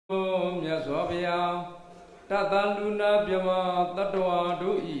မြတ်စွာဘုရားတတလူနာပြမတတ္တဝါ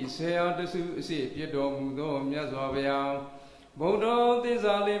တို့ဤဆေယတစုအစီပြတော်မူသောမြတ်စွာဘုရားဘုဒ္ဓသစ္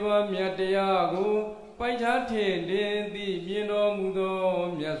စာလေးပါးမြတ်တရားကိုပိုက်ခြားထင်တင်သိမြင်တော်မူသော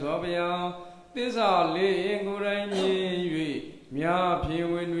မြတ်စွာဘုရားသစ္စာလေးကိုယ်တိုင်မြင်၍မြားဖြင့်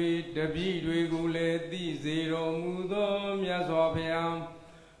ဝင်တွေတပည့်တွေကိုလည်းသိစေတော်မူသောမြတ်စွာဘုရား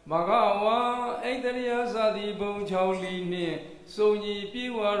မဂဝါဣတရိယသတိဘုံ6လီနှင့်စုံညီပြေ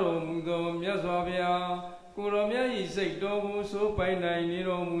ဝတော်မူသောမြတ်စွာဘုရားကိုရောမြတ်ဤစိတ်တော်ကိုစိုးပိုင်နိုင်နေ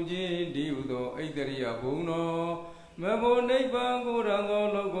တော်မူခြင်းဒီဟုသောဣတရိယဘုံတော်မဘုံနိဗ္ဗာန်ကိုရံသော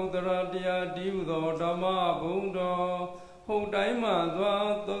လောကုတ္တရာတရားဒီဟုသောဓမ္မဘုံတော်ဟုတ်တိုင်းမှ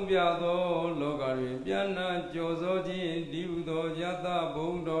သွားသုံးပြသောလောကတွင်ပြန်နာကြော်စောခြင်းဒီဟုသောယတ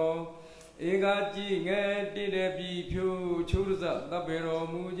ဘုံတော်ဧကကြည်ငယ်တည်တဲ့ပြီဖြူချိုးရစတပ်ပေတော်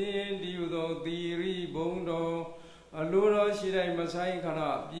မူခြင်းဒီဟုသောသီရိဘုံတော်အလိုတော်ရှိတိုင်းမဆိုင်ခဏ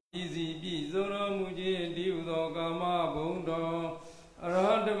ပြည်စီပြည်စုံတော်မူခြင်းဒီဟုသောကာမဘုံတော်အရ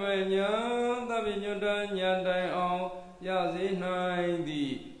ဟတမေညာသဗ္ဗညုတဉာဏ်တိုင်အောင်ရစေနိုင်သ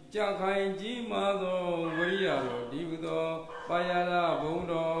ည်ကြခိုင်ကြီးမာသောဝိရိယတော်ဒီဟုသောပါယရဘုံ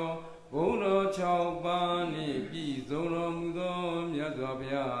တော်6ပါးနှင့်ပြည်စုံတော်မူသောမြတ်စွာဘု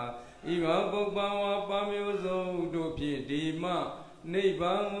ရားဤဝပုပ္ပဝါပါမျိုးစုံတို့ဖြင့်ဒီမနိဗ္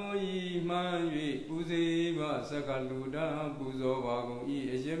ဗာန်ကိုဤမှန်၍ပူဇေမစက္ကလူတံပူဇော်ပါကုန်၏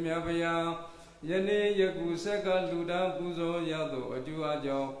အရှင်မြတ်ဘုရားယနေ့ယခုစက္ကလူတံပူဇော်ရသောအကျိုးအ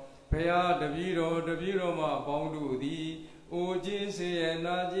ကြောင်းဘုရားတပည့်တော်မှပေါင်းတို့သည်အိုခြင်းစေရ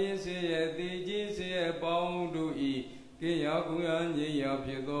နာခြင်းစေရသိခြင်းစေရပေါင်းတို့၏ကိယကုယငြိယ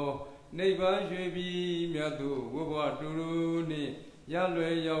ဖြစ်သောနိဗ္ဗာန်ရွှေပြည်မြတ်သို့ဝဘတူတူနှင့်ရလွ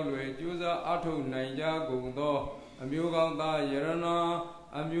ယ်ရောက်လွယ်ကြိုးစားအထုတ်နိုင်ကြကုန်သောအမျိုးကောင်းသားယရနာ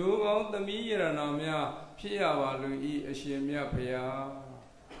အမျိုးကောင်းသမီးယရနာများဖြစ်ရပါလို့ဤအရှင်မြတ်ဖရာ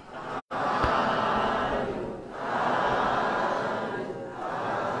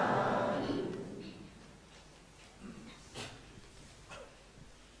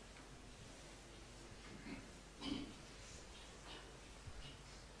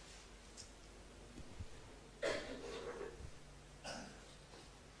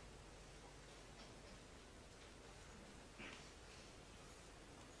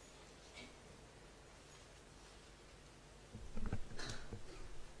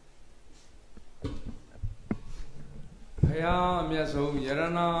ဘုရားအမြတ်ဆုံးယရ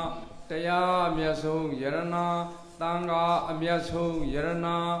နာတရားအမြတ်ဆုံးယရနာသံဃာအမြတ်ဆုံးယရ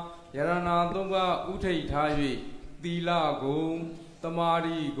နာသုံးပါးဥထိတ်ထား၍သီလဂုဏ်သမာ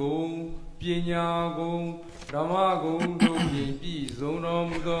ဓိဂုဏ်ပညာဂုဏ်ဓမ္မဂုဏ်တို့ဖြင့်ပြည့်စုံတော်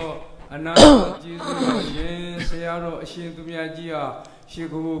မူသောအနန္တကျေးဇူးတော်ရှင်ဆရာတော်အရှင်သူမြတ်ကြီးအားရှိ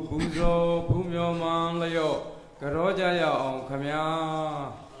ခိုးပူဇော်ဖူးမြော်မှန်လျော့ကြောကြရအောင်ခမညာ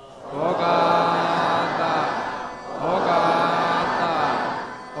ဘောဂတ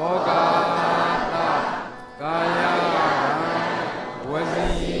ဩကာသကာယကဝစီ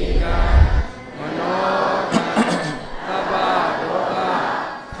ကမနောကသဗ္ဗဒောက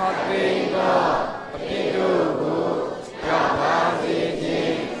ခတိန်သောအပြစ်တို့ကိုရောက်ပါစေခြ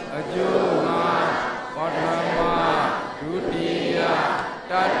င်းအကျိုးမှာပထမဒုတိယ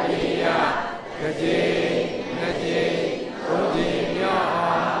တတိယတစ်ကြိမ်နှစ်ကြိမ်သုံးကြိမ်မြောက်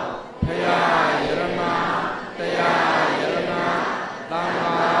အောင်ဖရာယရနာတရားယရနာသံ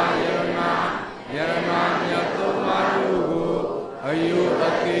ဃာယရနာမြတ်သုံးပါးတို့ကိုအယု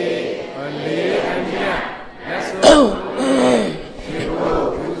အကေအလေးအမြတ်လက်ဆုံးဒီကို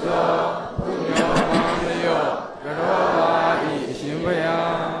ပူဇော်ဘုရားပါလျော့ကြောပါ၏အရှင်ဘု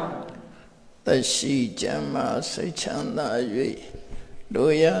ရားတရှိကျမ်းမာစိတ်ချမ်းသာ၍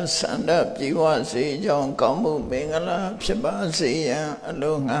တို့ရဆန္ဒပြေဝစေကြောင်းကောင်းမှုမင်္ဂလာဖြစ်ပါစေရန်အ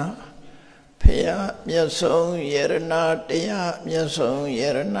လုံးငါဖရာမြတ်ဆုံးယရနာတရားမြတ်ဆုံးယ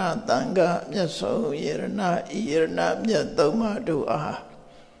ရနာသံဃာမြတ်ဆုံးယရနာဤယရနာမြတ်သုံးပါးတို့အား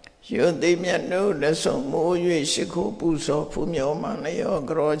ယုတိမြတ်တို့လက်ဆုံးမိုး၍ရှိခိုးပူဇော်ဖူးမြော်မှန်လျော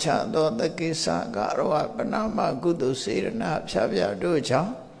ကြောချသောတကိစ္စကာရောပနာမကုသိုလ်စေရနာဖြာဖြာတို့ကြော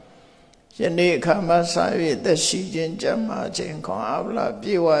င့်ယနေ့အခါမှစ၍သက်ရှိခြင်းကျမ်းမာခြင်းခွန်အားဗလာ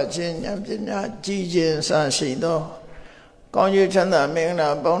ပြေဝခြင်းဉာဏ်ပညာကြီးခြင်းစရှိသောကောင်းကျိုးချမ်းသာမင်္ဂလာ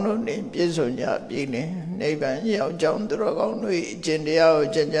ပေါင်းတို့နှင့်ပြည့်စုံကြပြီနှင့်နိဗ္ဗာန်ရောက်ကြောင်းသူတော်ကောင်းတို့၏အကျင့်တရားကို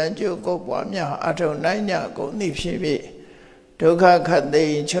ကြံ့ကြံ့ကြိုးကုပ်ပွားများအထောက်နိုင်ကြကုန်သည်ဖြစ်၍ဒုက္ခခတ်သိ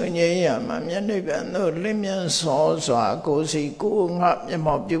မ်းချုပ်ငြိမ်းရမှမြတ်နိဗ္ဗာန်သို့လင်းမြန်စွာစွာကိုယ်စီကိုယ်ငါမျက်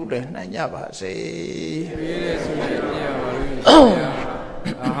မှောက်ပြုလည်နိုင်ကြပါစေ။ပြည့်တဲ့ဆုနဲ့ပြရပါလို့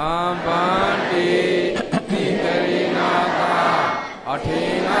အဟံဗန္တိတိကရိနာကအထေ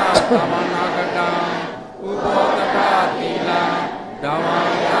နာသမနာကတံဥပောတကတိလံ ဓမ္မ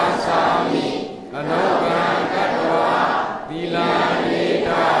ယာစာမိအလောကကတ္တဝါသီလနေတ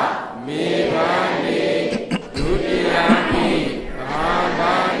မေဘန္တိဒုတိယမိမဟာဘ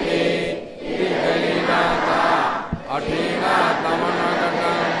န္တိတိကလိနာတာအထေနသမဏက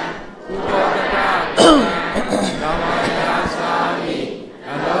တံဥပောတတဓမ္မယာစာမိ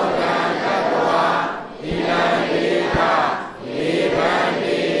အလောကကတ္တဝါသီလနေတမေဘန္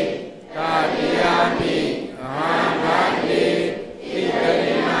တိတတိယမိမဟာဘန္တိတိက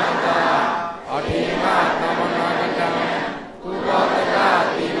လိနာတာအထေနသမဏကတံဥပောတတ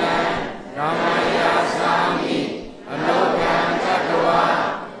သီလဓမ္မယာစာမိအလောကကတ္တဝါ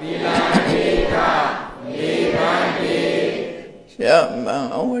သီလနေတမေဘန္တိယမံ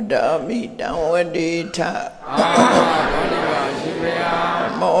အဝဒ္ဓမိတံဝတိထအာဗန္တိပါရှင်ဗျာ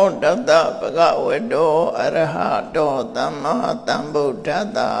မောတတဗဂဝတောအရဟတောသမ္မာသမ္ဗုဒ္ဓတ္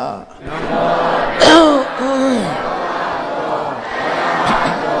တနမောတတဗဂဝတောအရဟ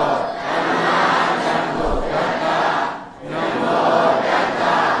တောသမ္မာသမ္ဗုဒ္ဓတ္တနမောတတ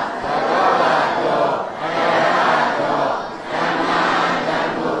ဗဂဝတောအရဟတောသမ္မာသ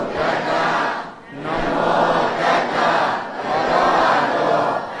မ္ဗုဒ္ဓတ္တနမောတတဗဂဝတော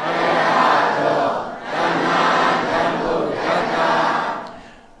အရဟတောသမ္မာသမ္ဗုဒ္ဓတ္တ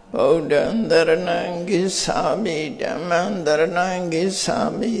ဗုဒ္ဓံတရဏံဂစ္ဆာမိဓမ္မံတရဏံဂစ္ဆာ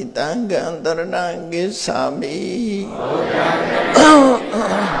မိသံဃံတရဏံဂစ္ဆာမိဗုဒ္ဓံတရဏံဂစ္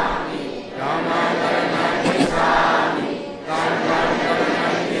ဆာမိဓမ္မံတရဏံဂစ္ဆာမိသံဃံတရဏံ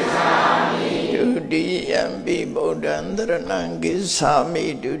ဂစ္ဆာမိဒုတိယံပိဗုဒ္ဓံတရဏံဂစ္ဆာမိ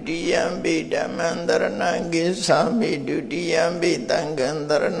ဒုတိယံပိဓမ္မံတရဏံဂစ္ဆာမိဒုတိယံပိသံဃံ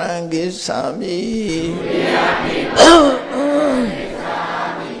တရဏံဂစ္ဆာမိဒုတိယပိဗုဒ္ဓံတရဏံဂစ္ဆာ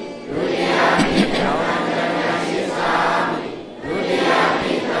မိဒုတိယပိဓမ္မံတရဏံဂစ္ဆာမိဒုတိယ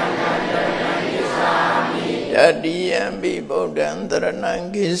ပိသံဃံတရဏံဂစ္ဆာမိတတိယံပိဗုဒ္ဓံတရဏံ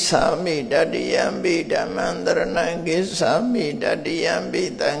ဂစ္ဆာမိတတိယံပိဓမ္မံတရဏံဂစ္ဆာမိတတိယံပိ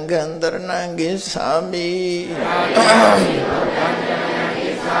သံဃံတရဏံဂစ္ဆာမိတတိယပိဗုဒ္ဓံတရဏံဂ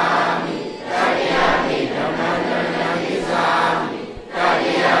စ္ဆာမိတတိယပိဓမ္မံတရဏံဂစ္ဆာမိတ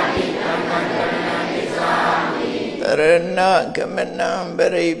တိယပိသံဃံတရဏံဂစ္ဆာမိတရဏဂမနံပ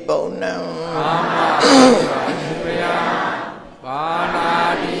ရိပုဏ္ဏံအာမရှင်ဗျာပါဏာ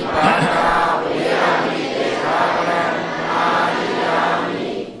တိပါဏာဝေရမိသေသာကရံအာရိယာမိ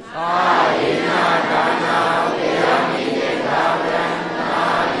အာဝိနာဒါနာဝေရမိသေသာကရံအာ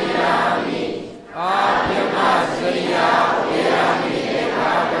ရိယာမိအာပြမစရိယဝေရမိသေ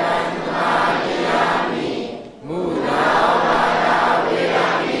သာကရံအာရိယာမိမုသာဝါဒဝေရ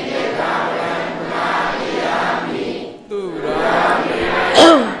မိသေသာကရံအာရိယာမိသူရာ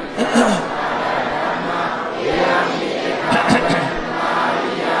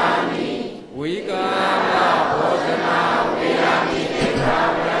မေဝိကာမဘောဇနာဝေရမိသေသာ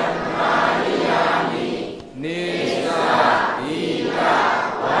ဝရံမာရိယာမိနေသာဒိတာ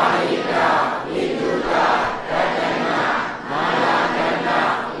ဝါရိတာဝိတုတာရတနာမာလာကနာ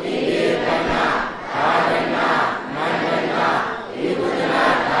ဝိလေပနာအာရဏမန္တနာဝိပုဒ္ဒနာ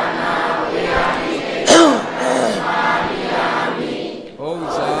ဌာနာဝေရမိသေသာမာရိယာမိဥ္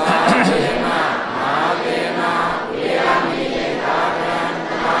ဇာသေနမာသေနာဝေရမိသေသာဝရံ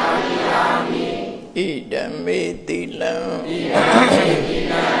မာရိယာမိဣဒမေတိလံဣဒမေတိ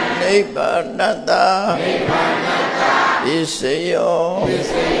လံနိဗ္ဗာနတ္တနိဗ္ဗာနတ္တပစ္စယောပစ္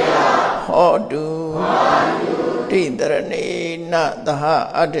စယောဟောတုတိတရဏေနသဟ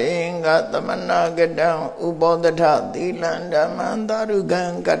အထေင္ကသမနာကတံဥပောတထသီလံဓမ္မံသာရုကံ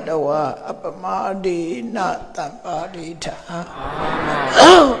ကတဝါအပမဒိနတပ္ပါရိထ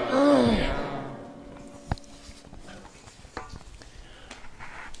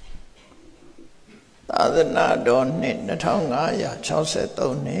သာသနာတော်နှစ်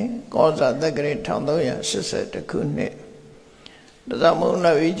2563နှစ်ကောဇာတက္ကရာ1382ခုနှစ်တဇမုံန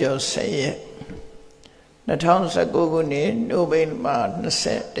ဝိကျော်10ရက်2019ခုနှစ်နိုဝင်ဘာ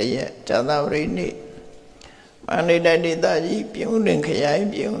21ရက်ဇာသပတေးနေ့မန္တလေးတိုင်းဒေသကြီးပြည်ဦးလွင်ခရိုင်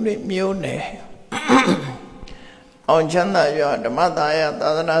ပြည်ဦးလွင်မြို့နယ်အောင်ချမ်းသာရွာဓမ္မသာယသာ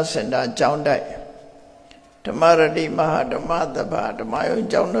သနာစင်တာကျောင်းတိုက်ဓမ္မရတိမဟာဓမ္မသဗ္ဗဓမ္မယုံ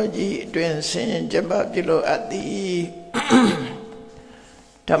ကျောင်းတော်ကြီးအတွင်ဆင်ကျပပြုလို့အပ်သည်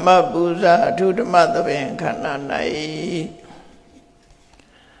ဓမ္မပူဇာအထုဓမ္မသဘင်ခန္ဓာ၌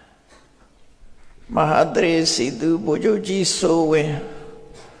မဟာတရေစီသူဘုချုပ်ကြီးစိုးဝင်း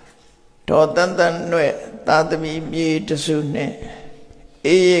ဒေါ်တန်တန်နွဲ့သာသမီမြေတစုနှင့်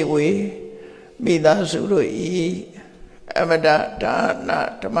အေးရိပ်ဝေမိသားစုတို့ဤအမတဒါန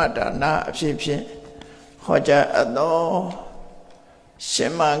ဓမ္မဒါနအဖြစ်ဖြင့်ဟောကြားအပ်သောရှ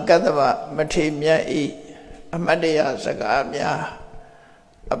င်မကတ္တဗမထေရမြတ်ဤအမတ်တရားစကားများ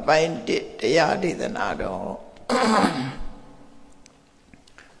အပိုင်း1တရားဒေသနာတော်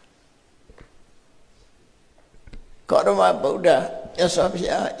ကောရမဗုဒ္ဓမြတ်စွာဘု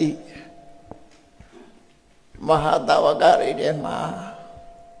ရားဤမဟာတဝကရိထဲမှာ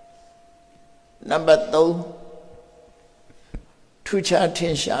နံပါတ်3ထူးခြားထ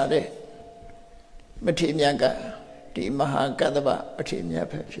င်ရှားတဲ့မထေရမြတ်ကဒီမဟာကတ္တဗမထေရမြတ်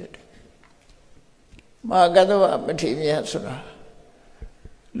ပဲဖြစ်တယ်မဟာကတ္တဗမထေရမြတ်ဆိုတာ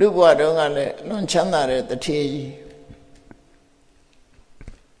လူဘဝတုန်းကလည်းလွန်ချမ်းသာတဲ့တထေး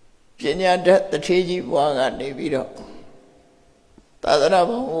ကြီးပညာတတ်တထေးကြီးဘဝကနေပြီးတော့သာသနာ့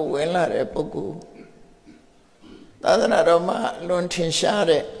ဘုံကိုဝင်လာတဲ့ပုဂ္ဂိုလ်သာသနာတော်မှာလွန်ထင်ရှား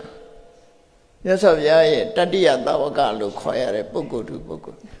တဲ့မြတ်စွာဘုရားရဲ့တတိယသာဝကလို့ခေါ်ရတဲ့ပုဂ္ဂိုလ်သူပုဂ္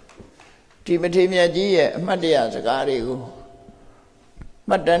ဂိုလ်ဒီမထေရမြတ်ကြီးရဲ့အမှတ်တရစကားတွေကို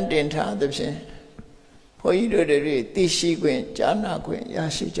မှတ်တမ်းတင်ထားသဖြင့်ဘုန်းကြီးတို့တွေသိရှိခွင့်ကြားနာခွင့်ရ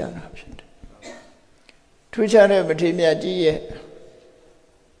ရှိကြတာဖြစ်တယ်ထူးခြားတဲ့မထေရမြတ်ကြီးရဲ့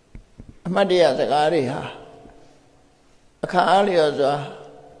အမှတ်တရစကားတွေဟာအခါအားလျော်စွာ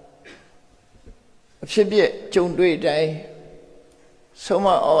အဖြစ်ပြက်ကြုံတွေ့တိုင်းဆုံးမ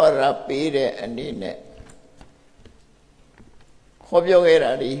ဩဝါဒပေးတဲ့အနေနဲ့ဟောပြောခဲ့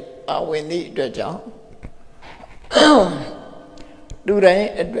တာဒီပါဝင်သည့်အတွက်ကြောင့်လူတိုင်း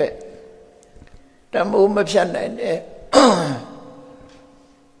အတွက်တမိုးမဖြတ်နိုင်တဲ့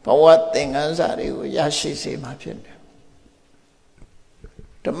ဘဝသင်္ကန်းစာတွေကိုရရှိစေမှာဖြစ်တယ်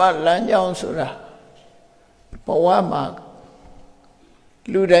ဓမ္မလမ်းကြောင်းဆိုတာဘဝမှာ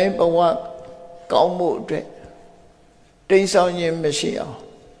လူတိုင်းဘဝကောင်းမှုအတွက်တိမ်ဆောင်ခြင်းမရှိအောင်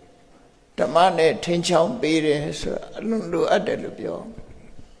ဓမ္မနဲ့ထိန်းချောင်းပေးတယ်ဆိုတာအလွန်လိုအပ်တယ်လို့ပြော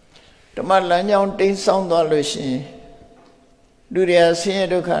ဓမ္မလမ်းကြောင်းတိမ်ဆောင်သွားလို့ရှိရင်လူတွေဆင်းရဲ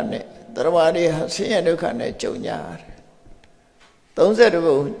ဒုက္ခနဲ့တရားတွေဆင်းရဲဒုက္ခနဲ့ကြုံကြရတယ်32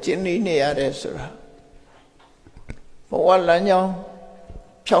ဘုံကျင့်နေရတယ်ဆိုတာဘဝလမ်းကြောင်း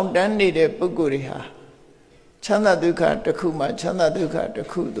ဖြောင့်တန်းနေတဲ့ပုဂ္ဂိုလ်တွေဟာချမ်းသာဒုက္ခတစ်ခုမှချမ်းသာဒုက္ခတစ်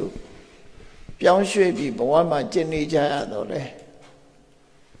ခုသို့ပြောင်းရွှေ့ပြီးဘဝမှာကျင့်နေကြရတော့လေ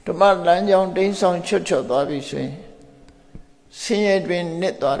ဓမ္မလမ်းကြောင်းတိမ်းဆောင်ချွတ်ချော်သွားပြီဆိုရင်ဆင်းရဲတွင်န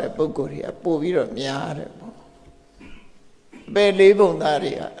စ်သွားတဲ့ပုဂ္ဂိုလ်တွေကပို့ပြီးတော့များတယ်ပေါ့ဘယ်လေးပုံသား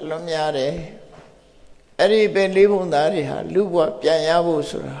တွေကအလွန်များတယ်အဲ့ဒီဘယ်လေးပုံသားတွေဟာလူဘဝပြန်ရဖို့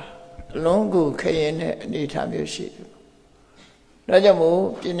ဆိုတာအလွန်ကိုခရင်တဲ့အနေအထားမျိုးရှိတယ်ဒါကြောင့်မို့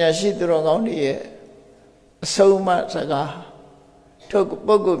ပညာရှိသူတော်ကောင်းတွေရဲ့အဆုံးအမစကားထုတ်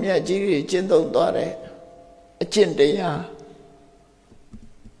ပုဂ္ဂိုလ်မြတ်ကြီးတွေကျင့်သုံးသွားတဲ့အကျင့်တရား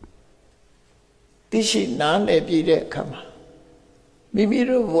သိရှိနားလည်ပြီးတဲ့အခါမှာမိမိ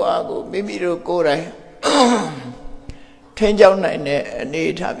တို့ဘဝကိုမိမိတို့ကိုယ်တိုင်ထိန်းကျောင်းနိုင်တဲ့အနေ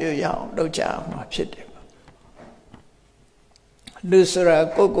အထားမျိုးရအောင်လုပ်ကြအောင်မှာဖြစ်တယ်လူဆိုတာ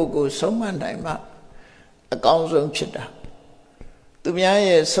ကိုဆုံးမနိုင်မှအကောင်းဆုံးဖြစ်တာသူများ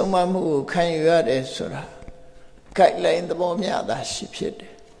ရဲ့ဆုံးမမှုကိုခံယူရတယ်ဆိုတာguideline သဘောမျှတာရှိဖြစ်တ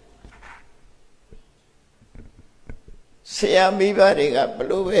ယ်ဆရာမိဘတွေကဘ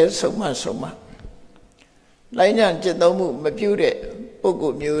လို့ပဲဆုံးမလိုင်းညံ့ကျင့်သုံးမှုမပြုတဲ့ပုဂ္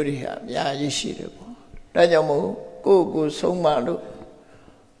ဂိုလ်မျိုးတွေဟာအများကြီးရှိတယ်ပေါ့ဒါကြောင့်မို့ကိုဆုံးမလို့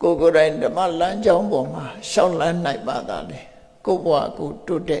ကိုယ်တိုင်ဓမ္မလမ်းကြောင်းပေါ်မှာရှောက်လန်းနိုင်ပါသားလေကိုယ့်ဘဝကို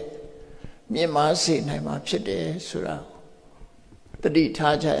တိုးတက်မြင့်မားစေနိုင်မှာဖြစ်တယ်ဆိုတာတတိ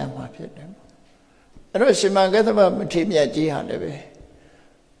ထားကြရမှာဖြစ်တယ်အဲ့တော့ရှင်မဂတ္တဗမထေရမြတ်ကြီးဟာလည်းပဲ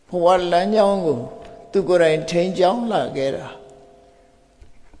ဘဝလမ်းကြောင်းကိုသူကိုယ်တိုင်ထိန်းကျောင်းလာခဲ့တာ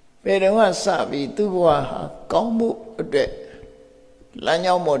ဘယ်တော့မှစပြီးသူ့ဘဝဟာကောင်းမှုအတွက်လမ်း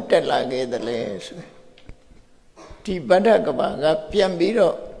ကြောင်းပေါ်တက်လာခဲ့တယ်လေဆိုဒီဗဒ္ဒကဘာကပြန်ပြီး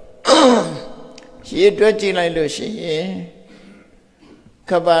တော့ရေတွက်ကြည့်လိုက်လို့ရှိရင်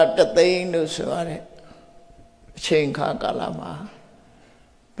ကဘာတသိန်းလို့ဆိုရတဲ့အချိန်ခါကာလမှာ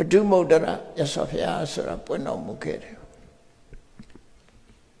ပဒုမုဒ္ဒရာမြတ်စွာဘုရားဆိုတာပွင့်တော်မူခဲ့တယ်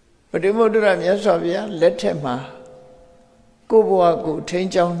ပဒုမုဒ္ဒရာမြတ်စွာဘုရားလက်ထက်မှာကိုယ်ဘဝကိုထိန်း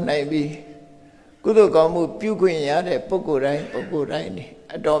ကျောင်းနိုင်ပြီးကုသိုလ်ကောင်းမှုပြုခွင့်ရတဲ့ပုဂ္ဂိုလ်တိုင်းနေ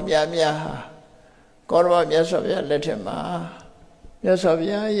အတော်များများဟာကောရမမြတ်စွာဘုရားလက်ထက်မှာမြတ်စွာဘု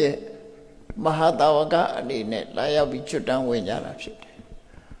ရားရဲ့မဟာတာဝကအနေနဲ့လာရောက်ပြီးချွတ်တန်းဝင်ကြတာဖြစ်တယ်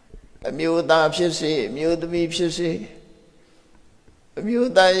အမျိုးသားဖြစ်စေအမျိုးသမီးဖြစ်စေအ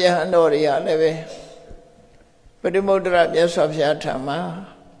မျိုးသားယဟန်တော်တွေကလည်းပဲပฏิမုဒ္ဒရာမြတ်စွာဘုရားထံမှာ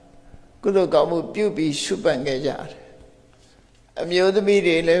ကုသိုလ်ကောင်းမှုပြုပြီးရှုပန်ခဲ့ကြတယ်အမျိုးသမီး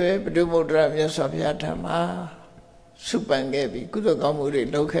တွေလည်းပဲပฏิမုဒ္ဒရာမြတ်စွာဘုရားထံမှာရှုပန်ခဲ့ပြီးကုသိုလ်ကောင်းမှုတွေ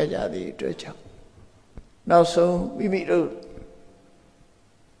လုပ်ခဲ့ကြသည့်အတွက်ကြောင့်နောက်ဆုံးမိမိတို့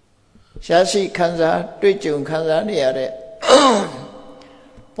ရရှိခံစားတွေ့ကြုံခံစားနေရတဲ့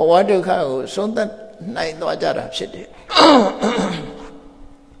ဘဝဒုက္ခကိုဆုံးသက်နိုင်သွားကြတာဖြစ်တယ်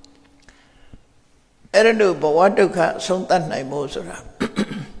အဲ့ဒါလို့ဘဝဒုက္ခဆုံးသက်နိုင်ဖို့ဆိုတာ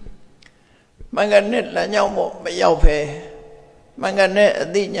မင်္ဂနဲ့လမ်းကြောင်းပေါ်မရောက်ပဲမင်္ဂနဲ့အ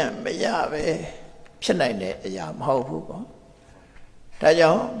သိဉာဏ်မရပဲဖြစ်နိုင်တဲ့အရာမဟုတ်ဘူးပေါ့ဒါ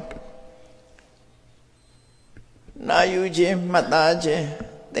ကြောင့်နာယူခြင်းမှတ်သားခြင်း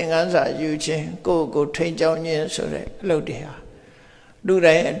သင်္ကန်းစာယူခြင်းကိုယ့်ကိုထိန်းချောင်းခြင်းဆိုတဲ့အလုပ်တွေဟာလူ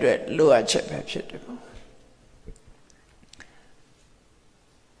တိုင်းအတွက်လိုအပ်ချက်ပဲဖြစ်တယ်ပေါ့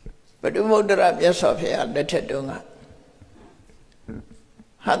ပထမုဒ္ဒရာမြတ်စွာဘုရားလက်ထက်တုန်းက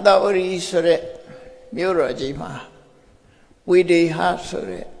ဟတဝရီဆိုတဲ့မြို့တော်ကြီးမှာဝိဒေဟဆို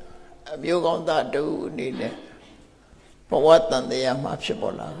တဲ့အမျိုးကောင်းသားတူအနေနဲ့ဘဝတန်တရားမှာဖြစ်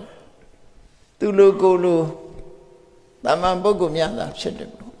ပေါ်လာတယ်သူလိုကိုလိုတမန်ပုဂ္ဂိုလ်များသာဖြစ်တ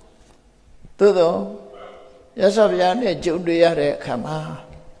ယ်ပေါ့သို့သောရသော်ဘုရားနဲ့ကြုံတွေ့ရတဲ့အခါမှာ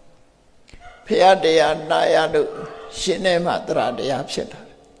ဘုရားတရားနာရလို့ရှင်ထဲမှာတရားဖြစ်လာတ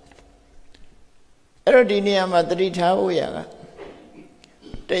ယ်အဲ့တော့ဒီနေရာမှာတတိထားဖို့ရက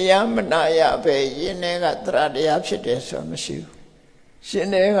တရားမနာရပဲရင်ထဲကတရားဖြစ်တယ်ဆိုတာမရှိဘူးရှင်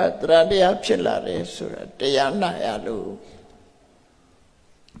ထဲကတရားဖြစ်လာတယ်ဆိုတာတရားနာရလို့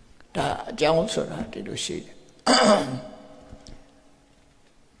ဒါအကြောင်းဆိုတာဒီလိုရှိတယ်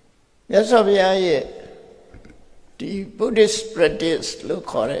မြတ်စွာဘုရားရဲ့ဒီ Buddhist practice လို့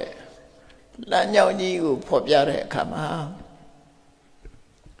ခေါ်တဲ့လမ်းကြောင်းကြီးကိုဖော်ပြတဲ့အခါမှာ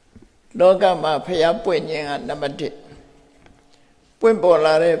လောကမှာဘုရားပွင့်ခြင်းကနံပါတ်1ပွင့်ပေါ်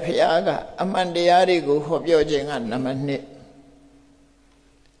လာတဲ့ဘုရားကအမှန်တရားတွေကိုဟောပြောခြင်းကနံပါတ်2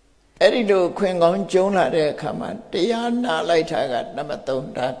အဲ့ဒီလိုခွင့်ကောင်းကျုံးလာတဲ့အခါမှာတရားနာလိုက်တာကနံပါတ်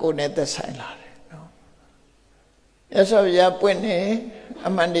3ဒါကိုယ်နဲ့သက်ဆိုင်လာတယ်နော်ရသော်ဘုရားပွင့်နေအ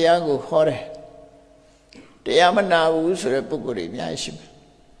မှန်တရားကိုဟောတယ်တရားမနာဘူးဆိုတဲ့ပုဂ္ဂိုလ်တွေအများကြီးရှိမယ်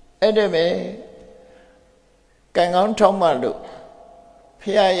အဲ့ဒါပဲကံကောင်းထောက်မှလို့ဘု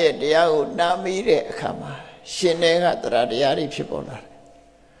ရားရဲ့တရားကိုနာမိတဲ့အခါမှာရှင်တွေကတရားတွေဖြစ်ပေါ်လာတယ်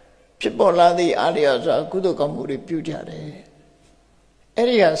ဖြစ်ပေါ်လာသည့်အားလျော်စွာကုသိုလ်ကောင်းမှုတွေပြုကြတယ်အဲ့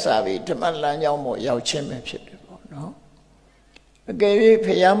ဒီဟာစပြီးဓမ္မလမ်းကြောင်းပေါ်ရောက်ခြင်းပဲဖြစ်တယ်ပေါ့နော်အကယ်၍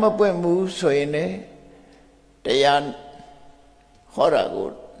ဘုရားမပွင့်ဘူးဆိုရင်လည်းတရားဟောတာကို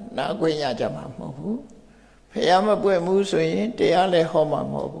နာခွင့်ရကြမှာမဟုတ်ဘူးဘုရားမပွင့်ဘူးဆိုရင်တရားလည်းဟောမှာ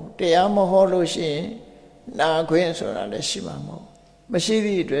မဟုတ်ဘူးတရားမဟောလို့ရှိရင်နာခွင့်ဆိုတာလည်းရှိမှာမဟုတ်မရှိသ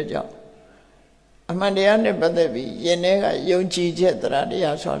ည့်အတွက်ကြောင့်အမှန်တရားနဲ့ပတ်သက်ပြီးယင်ထဲကယုံကြည်ချက်တ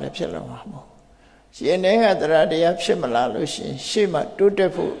ရားဆိုလည်းဖြစ်လာမှာမဟုတ်ယင်ထဲကတရားဖြစ်မလာလို့ရှိရင်ရှေ့မှာတိုးတ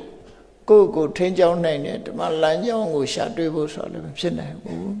က်ဖို့ကိုယ့်ကိုထိန်းချောင်းနိုင်တဲ့ဓမ္မလမ်းကြောင်းကိုရှာတွေ့ဖို့ဆိုလည်းမဖြစ်နိုင်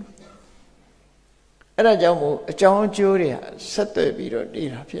ဘူးအဲ့ဒါကြောင့်မို့အကြောင်းအကျိုးတွေဆက်သွယ်ပြီးတော့နေ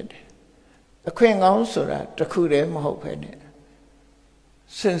တာဖြစ်တယ်အခွင့်ကောင်းဆိုတာတစ်ခုတည်းမဟုတ်ဘဲနဲ့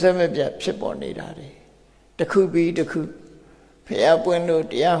စဉ်ဆက်မပြတ်ဖြစ်ပေါ်နေတာတွေတစ်ခုပြီးတစ်ခုဘုရားပွင့်လို့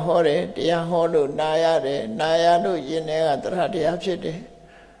တရားဟောတယ်တရားဟောလို့နာရတယ်နာရလို့ယင်ထဲကတရားဖြစ်တယ်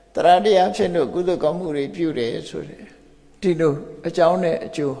တရားဖြစ်လို့ကုသိုလ်ကောင်းမှုတွေပြုတယ်ဆိုတယ်ဒီလိုအကြောင်းနဲ့အ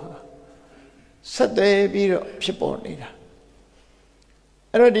ကျိုးဟာဆက်သွယ်ပြီးတော့ဖြစ်ပေါ်နေတာ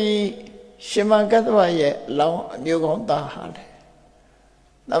အဲ့တော့ဒီရှင်မကတ္တဝရဲ့အလောင်းအမျိုးကောင်းသားဟာလေ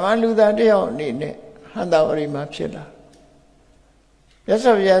သမန်လူသားတယောက်အနေနဲ့ဟန္တာဝရီမှာဖြစ်လာမြတ်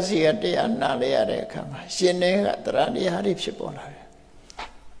စွာဘုရားစီကတရားနာလဲရတဲ့အခါမှာရှင်နေကတရားတွေဖြစ်ပေါ်လာတယ်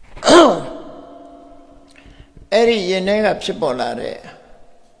အဲ့ဒီရင်ထဲကဖြစ်ပေါ်လာတဲ့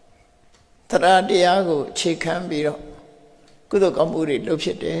တရားကိုအခြေခံပြီးတော့ကုသိုလ်ကောင်းမှုတွေလုပ်ဖြ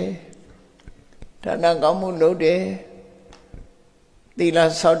စ်တယ်ဒါနကောင်းမှုလုပ်တယ်သီလ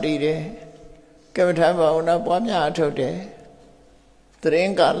ဆောက်တည်တယ်ကမ္မထာဘာဝနာပွားများအထုတ်တယ်သရ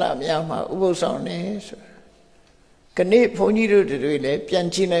င်ကာလများမှာဥပုသ်ဆောင်နေဆိုခဏဘုန်းကြီးတို့တွေလည်းပြန်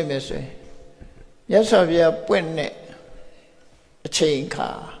ကြည့်လိုက်မယ်ဆိုရင်မြတ်စွာဘုရားပွင့်တဲ့အချိန်ခါ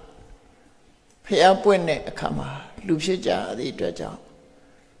ဘုရားပွင့်တဲ့အခါမှာလူဖြစ်ကြသည့်အတွက်ကြောင့်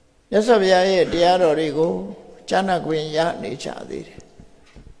မြတ်စွာဘုရားရဲ့တရားတော်တွေကိုကြားနာခွင့်ရနေကြသေးတယ်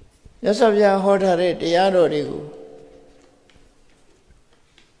မြတ်စွာဘုရားဟောထားတဲ့တရားတော်တွေကို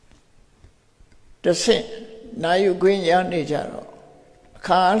တဆင့်နာယူခွင့်ရနေကြတော့အ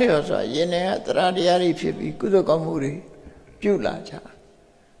ခါလျော်စွာယင်ထဲကတရားတွေဖြစ်ပြီးကုသိုလ်ကောင်းမှုတွေပြုလာကြ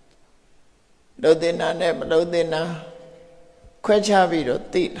လုံသင်္နာနဲ့မလုံသင်္နာခွဲခြားပြီးတော့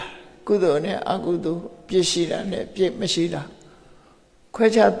သိလာကုသိုလ်နဲ့အကုသိုလ်ပြည့်ရှိတာနဲ့ပြည့်မရှိတာခွဲ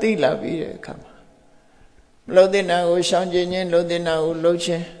ခြားသိလာပြီးတဲ့အခါမှာမလုံသင်္နာကိုရှောင်ကျဉ်ခြင်းလုံသင်္နာကိုလှုပ်ခြ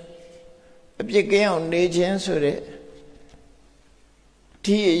င်းအပြစ်ကင်းအောင်နေခြင်းဆိုတဲ့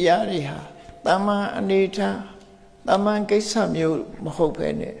ဒီအရာတွေဟာတမန်အနေထားတမန်ကိစ္စမျိုးမဟုတ်ဘဲ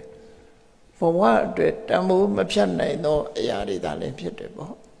နဲ့ဘဝအတွက်တမိုးမဖြတ်နိုင်သောအရာတွေသာလည်းဖြစ်တယ်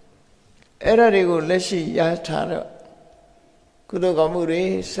ပေါ့ အဲ့ဒါတွေကိုလက်ရှိရထားတော့ကုသိုလ်ကောင်းမှုတွေ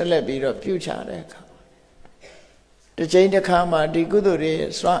ဆက်လက်ပြီးတော့ပြုချတဲ့အခါတစ်ချိန်တစ်ခါမှဒီကုသိုလ်တွေ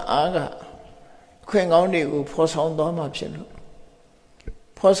စွမ်းအားကအခွင့်ကောင်းတွေကိုဖော်ဆောင်သွားမှာဖြစ်လို့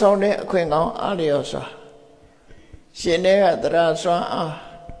ဖော်ဆောင်တဲ့အခွင့်ကောင်းအားလျော်စွာရှင်တဲ့ကတရားစွမ်းအား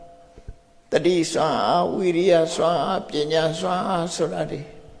တတိစွမ်းအားဝိရိယစွမ်းအားပညာစွမ်းအားဆိုတာဒီ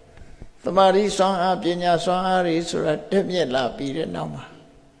သမာဓိစွမ်းအားပညာစွမ်းအားတွေဆိုတာတက်မြက်လာပြီးတဲ့နောက်မှာ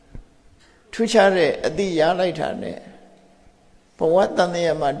ထူးခြားတဲ့အတိရလိုက်တာနဲ့ဘဝတန်တ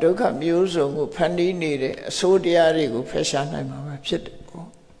ရားမှာဒုက္ခမျိုးစုံကိုဖန်တီးနေတဲ့အဆိုးတရားတွေကိုဖယ်ရှားနိုင်မှာပဲဖြစ်တယ်ပေါ့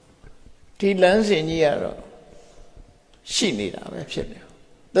ဒီလမ်းစဉ်ကြီးကတော့ရှိနေတာပဲဖြစ်တယ်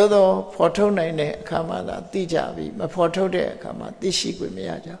သို့တော့ဖော်ထုတ်နိုင်တဲ့အခါမှသာသိကြပြီမဖော်ထုတ်တဲ့အခါမှာသိရှိခွင့်မ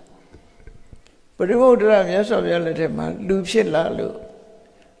ရကြပရိဘုဒ္ဓရမြတ်စွာဘုရားလက်ထက်မှာလူဖြစ်လာလို့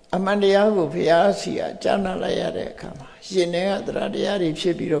အမှန်တရားကိုဘုရားစီကကြားနာလိုက်ရတဲ့အခါမှာရှင်တဲ့ကတရားတရားတွေဖြ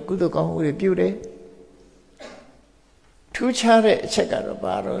စ်ပြီးတော့ကုသိုလ်ကောင်းမှုတွေပြုတယ်ထူးခြားတဲ့အချက်ကတော့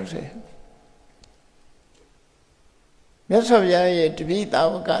ဘာလို့ဆိုမြတ်စွာဘုရားရဲ့တပည့်သာ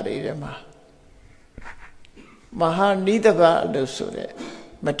ဝကတွေထဲမှာမဟာနိဒဗလို့ဆိုတဲ့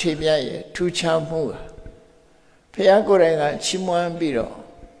မထေရရဲ့ထူးခြားမှုကဘုရားကိုယ်တိုင်ကချီးမွမ်းပြီးတော့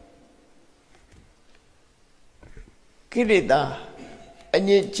ကိလေသာအည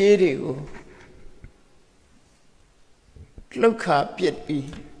စ်အကြေးတွေကိုလှုပ်ခါပြစ်ပြီး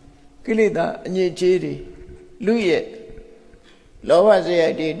ကိလေသာအညစ်အကြေးတွေလူရဲ့လောဘစရို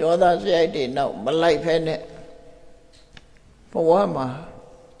က်တွေဒေါသစရိုက်တွေနောက်မလိုက်ဖဲနဲ့ဘဝမှာ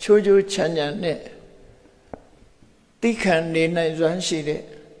ချိုးချိုးချမ်းချမ်းနဲ့တိခံနေနိုင်စွမ်းရှိတဲ့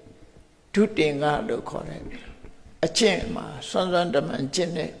ဒုတင်္ဂလို့ခေါ်တယ်အကျင့်မှာစွမ်းစွမ်းတမန်ကျ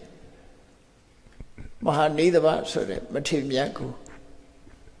င့်တဲ့မဟာနိဒဗဆိုတဲ့မထေရမြတ်ကို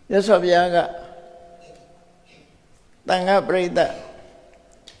မြတ်စွာဘုရားကတန်ခါပရိသတ်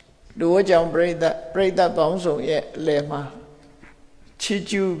လူဝကြောင့်ပရိသတ်ပေါင်းစုံရဲ့အလယ်မှာချီး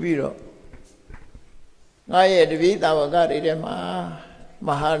ကျူးပြီးတော့ငါရဲ့တပည့်သာဝကတွေထဲမှာမ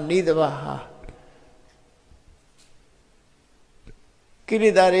ဟာနိဒဗဟာကိ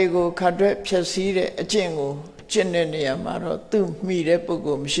လေသာတွေကိုခတ်တွဲဖျက်ဆီးတဲ့အကျင့်ကိုကျင့်တဲ့နေရာမှာတော့သူ့မိတဲ့ပုဂ္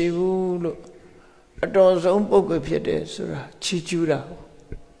ဂိုလ်မရှိဘူးလို့အတော်ဆုံးပုဂ္ဂိုလ်ဖြစ်တယ်ဆိုတာချီးကျူးတာ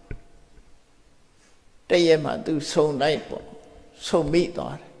တည့်ရမှာသူဆုံလိုက်ပေါ့ဆုံမိ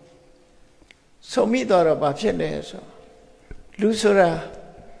သွားတယ်ဆုံမိသွားတော့ဘာဖြစ်လဲဆိုလူဆိုတာ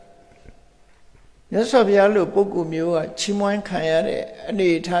မြတ်စွာဘုရားလိုပုဂ္ဂိုလ်မျိုးကချီးမွမ်းခံရတဲ့အနေ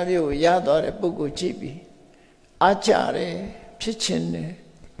အထားမျိုးကိုရသွားတဲ့ပုဂ္ဂိုလ်ကြည့်ပြီးအားကြတယ်ဖြစ်ခြင်းတယ်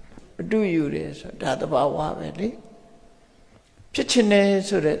အတူယူတယ်ဆိုတာဒါသဘာဝပဲလေဖြစ်ခြင်းတယ်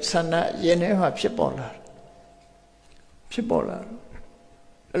ဆိုတဲ့ဆန္ဒရင်ထဲမှာဖြစ်ပေါ်လာ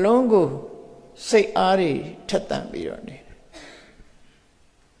အလုံးကိုစိတ်အားတွေထက်သန်ပြီးတော့နေတယ်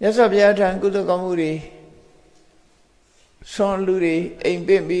မြတ်စွာဘုရားထံကုသိုလ်ကောင်းမှုတွေဆွမ်းလူတွေအိမ်ပ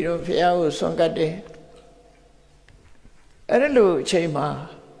င့်ပြီးတော့ဘုရားကိုဆွမ်းကတ်တယ်အဲ့ဒါလိုအချိန်မှာ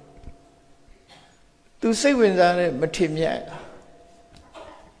သူစိတ်ဝင်စားတဲ့မထေမြတ်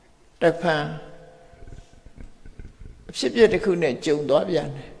တဖန်အဖြစ်ပြတစ်ခုနဲ့ကြုံသွားပြန်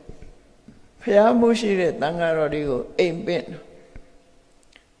တယ်ဘုရားမှုရှိတဲ့တန်ဃာတော်တွေကိုအိမ်ပင့်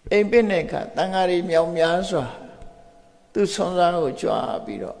တဲ့အခါတန်ဃာတွေမြောင်များစွာသူဆွမ်းစားကိုကြွား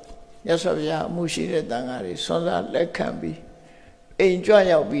ပြီးတော့မြတ်စွာဘုရားမှုရှိတဲ့တန်ဃာတွေဆွမ်းစားလက်ခံပြီးအိမ်ကြွ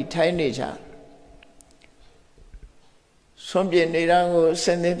ရောက်ပြီးထိုင်နေကြဆွမ်းပြနေတာကိုဆ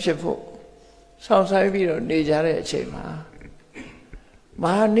င်သင်ဖြစ်ဖို့ဆောင်းဆိုင်ပြီးတော့နေကြတဲ့အချိန်မှာမ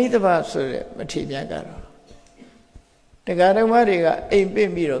ဟာနိဒဗဆိုတဲ့မထေရမြတ်ကတော့တရားဓမ္မတွေကအိမ်ပ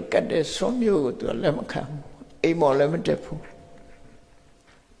င့်ပြီးတော့ကတ်တဲ့ဆွမ်းမျိုးကိုသူကလက်မခံဘူးအိမ်မော်လည်းမတက်ဘူး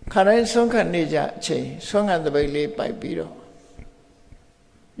ခါတိုင်းဆွမ်းခံနေကြအချိန်ဆွမ်းခံတပိတ်လေးပိုက်ပြီးတော့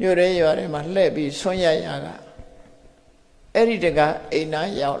မြို့ရဲရွာထဲမှာလှည့်ပြီးဆွမ်းရရကအဲ့ဒီတကအိမ်နာ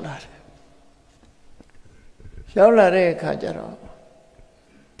ရောက်လာတယ်ရောက်လာတဲ့အခါကျတော့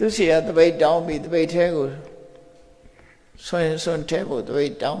သူစီကတပိတ်တောင်းပြီးတပိတ်ထဲကိုဆွမ်းထဲဖို့တပိ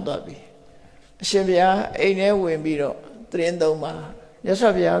တ်တောင်းသွားပြီးအရှင်ဘုရားအိမ်ထဲဝင်ပြီးတော့သရင်သုံးပါမြတ်စွာ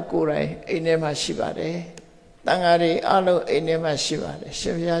ဘုရားကိုယ်တိုင်အိမ်ထဲမှာရှိပါတယ်တန်ဃာတွေအလုံးအိမ်ထဲမှာရှိပါတယ်ရှ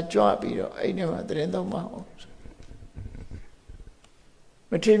င်ဘုရားကြွပြီးတော့အိမ်ထဲမှာသရင်သုံးပါအောင်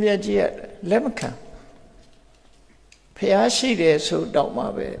မထေရမြတ်ကြီးကလက်မခံဘုရားရှိတယ်ဆိုတော့မှ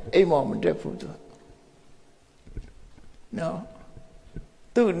ပဲအိမ်မော်မတက်ဘူးသူနော်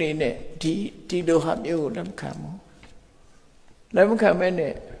သူ့အနေနဲ့ဒီလိုဟာမျိုးကိုလက်မခံဘူးလက်မခံမဲ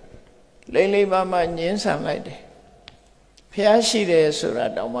နဲ့လိမ့်လိမ့်မမညင်းဆန်လိုက်တယ်ဖျားရှိတယ်ဆိုတာ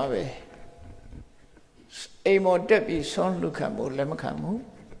တောင်မှပဲအိမ်မော်တက်ပြီးဆွမ်းလူခံဖို့လက်မခံဘူး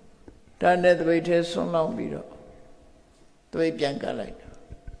ဒါနဲ့တပိတ်ထဲဆွမ်းလောင်းပြီးတော့တပိတ်ပြန်ကတ်လိုက်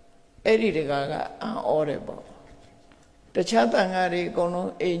အဲ့ဒီတကားကအံ့ဩတယ်ပေါ့တခြားတန်ဃာတွေအကုန်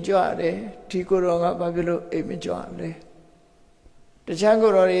လုံးအိမ်ကြွတယ်ဒီကိုယ်တော်ကဘာဖြစ်လို့အိမ်မကြွလဲတခြားကို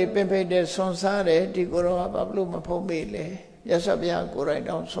ယ်တော်တွေပင်ဖိတ်တဲ့ဆွန်စားတယ်ဒီကိုယ်တော်ကဘာဖြစ်လို့မဖုံးမေးလဲမြတ်စွာဘုရားကိုယ်တိုင်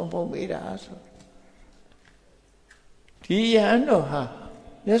တောင်ဆွန်ဖုံးမေးတာဆိုဒီယဟန်တော်ဟာ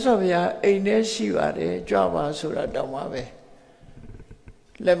မြတ်စွာဘုရားအိမ်ထဲရှိပါတယ်ကြွပါဆိုတာတောင်းပါပဲ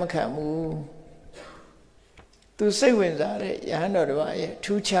လက်မခံဘူးသူစိတ်ဝင်စားတဲ့ယဟန်တော်တစ်ပါးရဲ့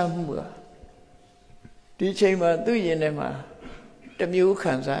ထူးခြားမှုကဒီချိန်မှာသူ့ရင်ထဲမှာတမျိုး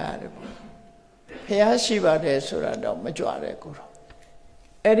ခံစားရတယ်ပေါ့ဘုရားရှိပါတယ်ဆိုတာတော့မကြွတဲ့ကိုတော့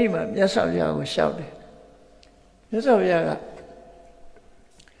အဲ့ဒီမှာမြတ်စွာဘုရားကိုလျှောက်တယ်မြတ်စွာဘုရားက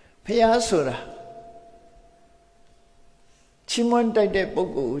ဘုရားဆိုတာချီးမွမ်းတိုက်တဲ့ပု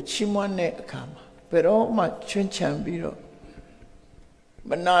ဂ္ဂိုလ်ကိုချီးမွမ်းတဲ့အခါမှာဘယ်တော့မှချွင်းချံပြီးတော့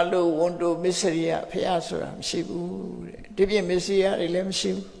မနာလို့ဝန်တိုမစ္စရိယဘုရားဆိုတာမရှိဘူးတဲ့ဒီပြင်မစ္စရိယတွေလည်းမ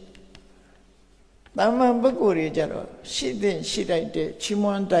ရှိဘူးတာမန်ပုဂ္ဂိုလ်တွေကြတော့ရှိတဲ့ရှိတိုက်တဲ့ချီးမွ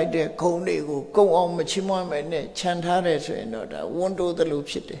မ်းတိုက်တဲ့ဂုဏ်တွေကိုကုံအောင်မချီးမွမ်းမယ်နဲ့ခြံထားတယ်ဆိုရင်တော့ဒါဝန်တိုသလို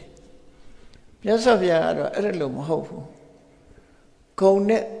ဖြစ်တယ်မြတ်စွာဘုရားကတော့အဲ့လိုမဟုတ်ဘူးဂုဏ်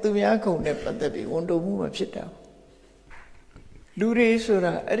နဲ့သူများဂုဏ်နဲ့ပတ်သက်ပြီးဝန်တိုမှုမဖြစ်တာလူတွေဆို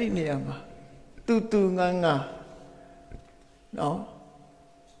တာအဲ့ဒီနေရာမှာတူငန်းနော်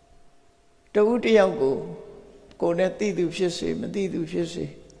တဦးတယောက်ကိုယ်နဲ့သိသူဖြစ်စေမသိသူဖြစ်စေ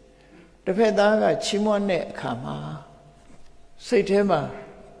တစ်ဖက်သားကချီးမွမ်းတဲ့အခါမှာစိတ်ထဲမှာ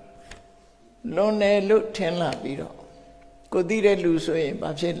လွန်တယ်လို့ထင်လာပြီးတော့ကိုသိတဲ့လူဆိုရင်ဘာ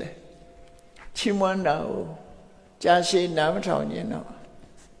ဖြစ်လဲချီးမွမ်းတာကိုကြားရှိနားမထောင်ခြင်းတော့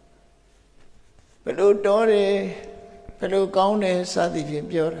ဘယ်လိုတော်တယ်ဘယ်လိုကောင်းတယ်စသည်ဖြင့်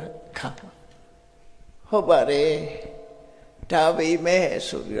ပြောတာခါဟုတ်ပါတယ်ဒါပေမဲ့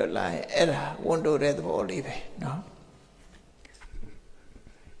ဆိုပြီးတော့လာရင်အဲ့ဒါဝန်တိုတဲ့သဘောလေးပဲเนาะ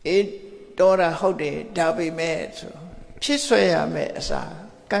အေးတော်တာဟုတ်တယ်ဒါပေမဲ့ဆိုဖြစ်ဆွဲရမယ်အစား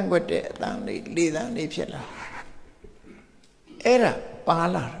ကန့်ကွက်တဲ့အတန်လေးလေးတန်လေးဖြစ်လာအဲ့ဒါပါ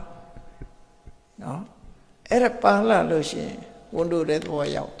လာတော့เนาะအဲ့ဒါပါလာလို့ရှိရင်ဝန်တိုတဲ့သဘော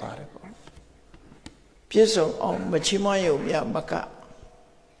ရောက်သွားတယ်ပေါ့ပြည့်စုံအောင်မချီးမွမ်းရုံမြမက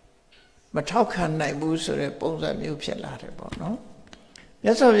မထောက်ခံနိုင်ဘူးဆိုတဲ့ပုံစံမျိုးဖြစ်လာတယ်ပေါ့နော်မြ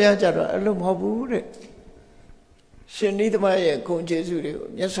တ်စွာဘုရားကြတော့အဲ့လိုမဟုတ်ဘူးတဲ့ရှင်နိသမရဲ့ဂုဏ်ကျေးဇူးတွေကို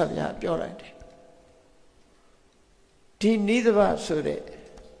မြတ်စွာဘုရားပြောလိုက်တယ်ဒီနိသမဆိုတဲ့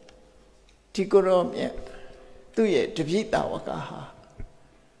ဒီကိုရောမြတ်သူ့ရဲ့တပည့်တော်ဝကဟာ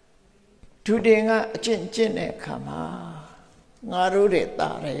ဒုတင်ကအကျင့်ကျင့်တဲ့အခါမှာငါတို့တွေတာ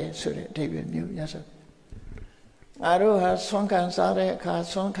တယ်ဆိုတဲ့အဓိပ္ပာယ်မျိုးမြတ်စွာငါတို့ဟာဆွမ်းခံစားတဲ့အခါ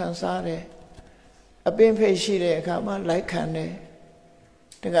ဆွမ်းခံစားတယ်အပင်ဖိတ်ရှိတဲ့အခါမှာလိုက်ခံတယ်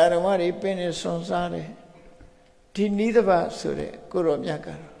တရားဓမ္မတွေပင်နေဆွမ်းစားတယ်ဒီနိဒဘဆိုတဲ့ကိုရောမြတ်က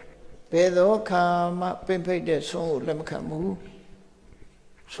တော့ဘယ်သောအခါမှပင်ဖိတ်တဲ့ဆွမ်းကိုလက်မခံဘူး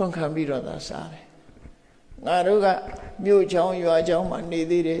ဆွမ်းခံပြီးတော့သာစားတယ်ငါတို့ကမြို့ချောင်းရွာချောင်းမှာနေ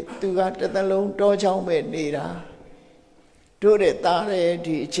သေးတယ်သူကတစ်သလုံးတောချောင်းပဲနေတာတို့တဲ့သားတယ်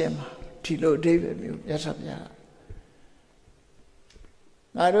ဒီအချက်မှာဒီလိုအဓိပ္ပာယ်မျိုးမြတ်စွာဘုရား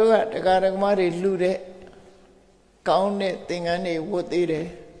ငါတို့ကတရားဓမ္မတွေလှူတဲ့ကောင်းတဲ့သင်္ကန်းတွေဝတ်သေးတယ်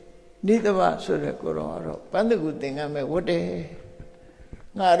နိဒဘဆိုတဲ့ကိုရောကတော့ပန်းတကူသင်္ကန်းပဲဝတ်တယ်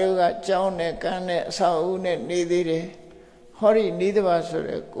ငါတို့ကကြောင်းနဲ့ကန်းနဲ့အဆောက်အဦနဲ့နေသေးတယ်ဟောဒီနိဒဘဆို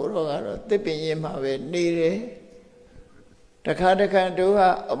တဲ့ကိုရောကတော့သစ်ပင်ရင်မှာပဲနေတယ်တခါတခါတို့က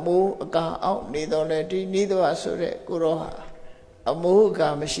အမိုးအကာအောက်နေတော့လေဒီနိဒဘဆိုတဲ့ကိုရောဟာအမိုးအကာ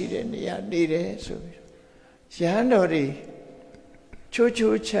မရှိတဲ့နေရာနေတယ်ဆိုပြီးရဟန်းတော်တွေချိုး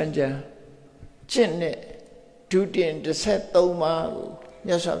ချိုးချမ်းချမ်းကျင့်တဲ့ဒုတင်13ပါးကို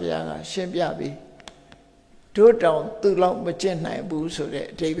မြတ်စွာဘုရားကရှင်းပြပြီးတို့တောင်သူလောက်မကျင့်နိုင်ဘူးဆိုတဲ့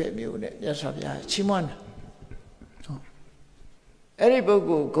အဓိပ္ပာယ်မျိုးနဲ့မြတ်စွာဘုရားချီးမွမ်းတာအဲ့ဒီပုဂ္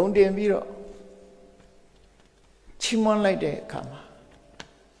ဂိုလ်ဂုဏ်တင်ပြီးတော့ချီးမွမ်းလိုက်တဲ့အခါမှာ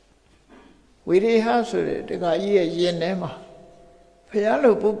ဝိရိဟဆိုတဲ့တခါကြီးရဲ့ရင်ထဲမှာဘုရား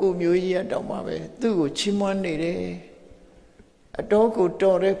လိုပုဂ္ဂိုလ်မျိုးကြီးရတောင်မှပဲသူ့ကိုချီးမွမ်းနေတယ်အတော်ကို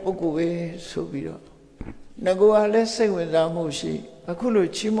တော်တဲ့ပုဂ္ဂိုလ်ပဲဆိုပြီးတော့ငါကလည်းစိတ်ဝင်စားမှုရှိအခုလို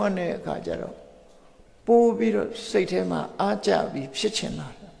ချီးမွမ်းတဲ့အခါကျတော့ပိုးပြီးတော့စိတ်ထဲမှာအားကြပြီးဖြစ်ချင်လာ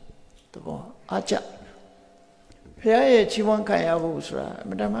တယ်တဘောအားကြဘုရားရဲ့ချီးမွမ်းခံရဖို့ဆိုတာအ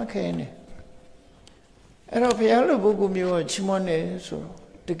မှန်တမ်းခဲနေအဲ့တော့ဘုရားလိုပုဂ္ဂိုလ်မျိုးကိုချီးမွမ်းနေဆိုတော့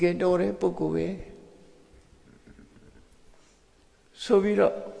တကယ်တော်တဲ့ပုဂ္ဂိုလ်ပဲဆိုပြီး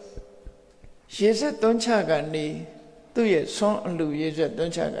တော့ရေစက်သွန်းချကနေသူ့ရဲ့ဆွမ်းအလူရေစက်သွ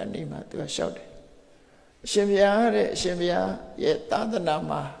န်းချကနေမှသူကလျှောက်တယ်အရှင်ဘုရားတဲ့အရှင်ဘုရားရဲ့သာသနာ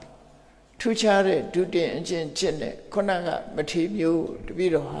မှာ ထူးခြားတဲ့ဒုတင်အချင်းချင်းနဲ့ခုနကမထေမျိုးတပ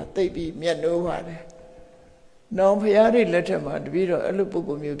ည့်တော်ဟာသိပြီးမြတ်နိုးပါတယ်။နောင်ဖရာတွေလက်ထက်မှာတပည့်တော်အဲ့လိုပုဂ္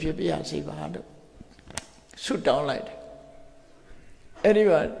ဂိုလ်မျိုးဖြစ်ပြရစီပါလို့ဆုတောင်းလိုက်တယ်။အဲ့ဒီ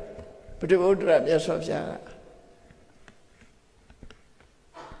မှာဘုဒ္ဓဗုဒ္ဓရမြတ်စွာဘုရားက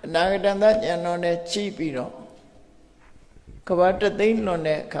အနာဂတဉာဏ်တော်နဲ့ကြည့်ပြီးတော့ကဘာတသိန်းလွန်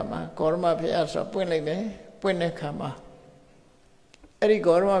တဲ့အခါမှာဂေါရမဘုရားဆိုပွင့်လိုက်မယ်ပွင့်တဲ့အခါမှာအဲ့ဒီ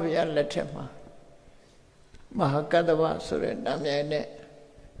ဂေါရမဘုရားလက်ထက်မှာမဟာကတ္တဗဆိုတဲ့နာမည်နဲ့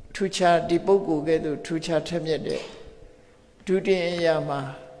ထူးခြားဒီပုဂ္ဂိုလ်ကဲ့သို့ထူးခြားထက်မြက်တဲ့ဒုတိယအရာမှာ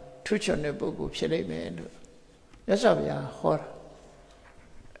ထူးချွန်တဲ့ပုဂ္ဂိုလ်ဖြစ်လိမ့်မယ်လို့မြတ်စွာဘုရားဟောတာ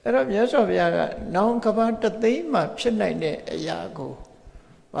အဲ့တော့မြတ်စွာဘုရားကနောင်ကဘာတသိန်းမှာဖြစ်နိုင်တဲ့အရာကို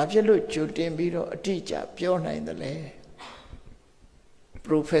ဘာဖြစ်လို့ကြိုတင်ပြီးတော့အတိအကျပြောနိုင်တယ်လဲ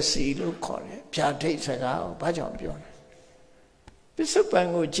prophecy လို့ခေါ်တယ်ဗျာဒိတ်စကားကိုဘာကြောင့်ပြောလဲပစ္စုပန်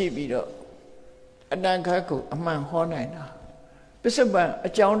ကိုကြည့်ပြီးတော့အနာဂတ်ကိုအမှန်ဟောနိုင်တာပစ္စုပန်အ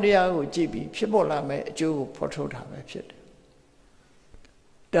ကြောင်းတရားကိုကြည့်ပြီးဖြစ်ပေါ်လာမယ့်အကျိုးကိုဖော်ထုတ်တာပဲဖြစ်တယ်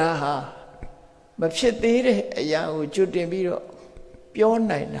ဒါဟာမဖြစ်သေးတဲ့အရာကိုကြိုတင်ပြီးတော့ပြော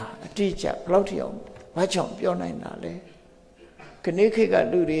နိုင်တာအတိအကျဘယ်လောက်ထိအောင်ဘာကြောင့်ပြောနိုင်တာလဲခဏခေတ်က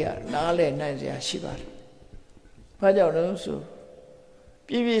လူတွေကနားလည်နိုင်စရာရှိပါတယ်ဘာကြောင့်လဲဆို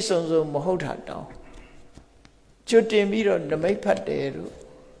ပြည့်ပြည့်စုံစုံမဟုတ်တာတောင်းကျွတ်တင်ပြီးတော့နမိတ်ဖတ်တယ်လို့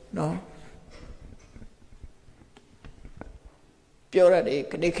နော်ပြောရတယ်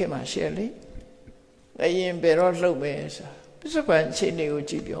ခဏခေတ်မှာရှယ်လေအရင်ဘယ်တော့လှုပ်မယ်ဆိုတာပစ္စုပန်အခြေအနေကို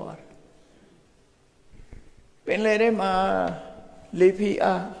ကြည့်ပြောရတယ်ပင်လယ်ထဲမှာလေဖိ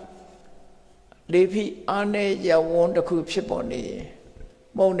အားနဲ့ရဝန်းတစ်ခုဖြစ်ပေါ်နေရင်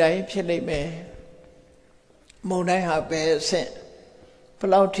မုန်တိုင်းဖြစ်လိမ့်မယ်မုန်တိုင်းဟာပဲအဆင့်ဘယ်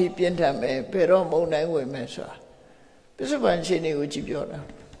လောက်ထိပြင်းထန်မယ်ဘယ်တော့မုန်တိုင်းဝင်မယ်ဆိုတာပစ္စုပန်အခြေအနေကိုကြည့်ပြောတာ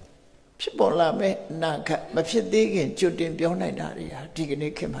ဖြစ်ပေါ်လာမယ့်အနာဂတ်မဖြစ်သေးခင်ကြိုတင်ပြောနိုင်တာတွေဟာဒီက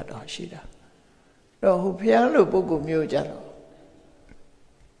နေ့ခေတ်မှာတော့ရှိတာတော့ဟိုဘုရားလိုပုဂ္ဂိုလ်မျိုးကြတော့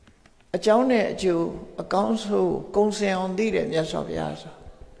အကြောင်းနဲ့အကျိုးအကောင်းဆုံးကုံစင်အောင်သိတဲ့မြတ်စွာဘုရားဆို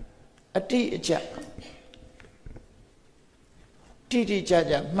အတိအကျတိကျ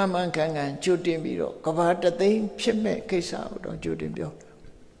ကျမှန်မှန်ကန်ကန်ကြိုတင်ပြီးတော့ကဘာတသိန်းဖြစ်မဲ့ကိစ္စကိုတော့ကြိုတင်ပြော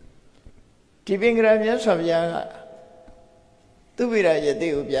ဒီပင်ကရာမြတ်စွာဘုရားကသူဝိရယတိ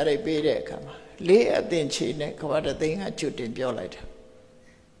ကိုပြလိုက်ပေးတဲ့အခါမှာလေးအသင်ချေနဲ့ကဘာတသိန်းကကြိုတင်ပြောလိုက်တာ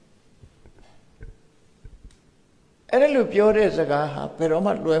အဲ့ဒါလို့ပြောတဲ့စကားဟာဘယ်တော့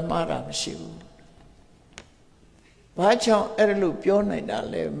မှလွယ်မှားတာမရှိဘူးဘာကြောင့်အဲ့ဒါလို့ပြောနိုင်တာ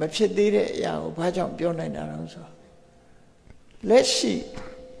လဲမဖြစ်သေးတဲ့အရာကိုဘာကြောင့်ပြောနိုင်တာလဲဆိုလက်ရှိ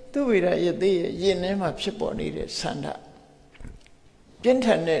သူဝိရယတိရဲ့ယင်ထဲမှာဖြစ်ပေါ်နေတဲ့ဆန္ဒပြင်းထ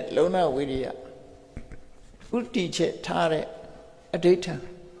န်တဲ့လုံလဝိရိယဥတီချက်ထားတဲ့အဋ္ဌံ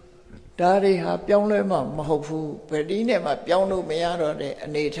ဒါတွေဟာပြောင်းလဲမှမဟုတ်ဘူးဘယ်ဒီနဲ့မှပြောင်းလို့မရတော့တဲ့အ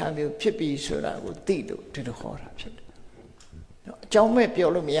နေအထားမျိုးဖြစ်ပြီးဆိုတာကိုသိလို့ဒီလိုခေါ်တာဖြစ်တယ်အကြောင်းမဲ့ပြော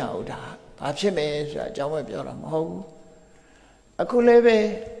လို့မရဘူးဒါဘာဖြစ်မယ်ဆိုတာအကြောင်းမဲ့ပြောတာမဟုတ်ဘူးအခုလည်းပဲ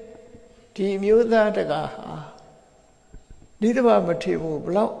ဒီမျိုးသားတကားဟာဒီတဘာမထေဘူးဘ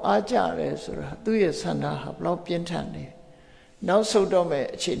လောက်အားကြတယ်ဆိုတာသူ့ရဲ့ဆန္ဒဟာဘလောက်ပြင်းထန်နေနောက်ဆုတ်တော့မဲ့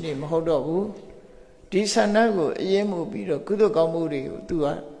အခြေအနေမဟုတ်တော့ဘူးဒီဆန္ဒကိုအရင်မှုပြီးတော့ကုသိုလ်ကောင်းမှုတွေကိုသူက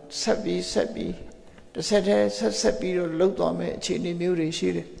ဆက်ပြီးတစ်ဆက်တည်းဆက်ပြီးတော့လှုပ်သွားမဲ့အခြေအနေမျိုးတွေရှိ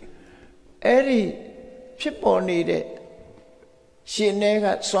တယ်အဲ့ဒီဖြစ်ပေါ်နေတဲ့ရှင်ထဲက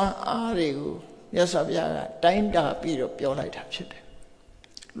စွမ်းအားတွေကိုမြတ်စွာဘုရားကတိုင်းတာပြီးတော့ပြောလိုက်တာဖြစ်တယ်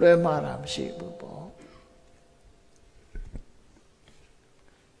လွဲမှားတာမရှိဘူးပေါ့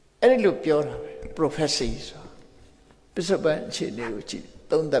အဲ့ဒီလိုပြောတာပဲ prophecy ဆိုပစ္စုပန်အခြေအနေကိုကြည့်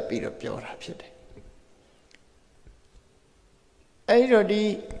သုံးသပ်ပြီးတော့ပြောတာဖြစ်တယ်အဲ့တော့ဒီ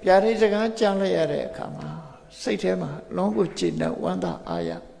ဗျာဒိတ်စကားကြားလိုက်ရတဲ့အခါမှာစိတ်ထဲမှာလုံးကိုကျေနပ်ဝမ်းသာအား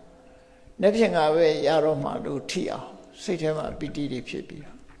ရနေ့ဖြင့်ငါပဲရတော့မှလို့ထီအောင်စိတ်ထဲမှာပီတိတွေဖြစ်ပြီး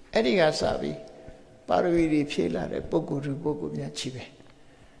တော့အဲ့ဒီကစပြီးပါရမီတွေဖြည့်လာတဲ့ပုဂ္ဂိုလ်သူပုဂ္ဂိုလ်များချီပဲ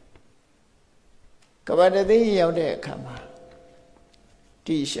ကဘာတသိရောက်တဲ့အခါမှာ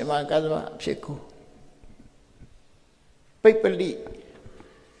ဒီရှင်မကသဗအဖြစ်ကိုပိပလိ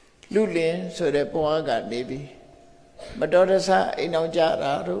လူလင်ဆိုတဲ့ဘဝကနေပြီးမတော်တဆအိမ်အောင်ကြ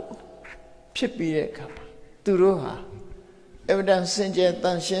တာတို့ဖြစ်ပြီးတဲ့အခါမှာသူတို့ဟာအဗဒန်စင်ကြယ်တ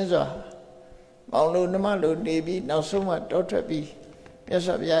န်ရှင်းစွာမောင်လို့နှမလို့နေပြီးနောက်ဆုံးမှတောထွက်ပြီးမြတ်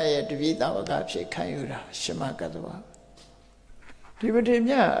စွာဘုရားရဲ့တပည့်တော်ကဖြစ်ခံယူတာရှင်မကတ္တဝဒီပတိ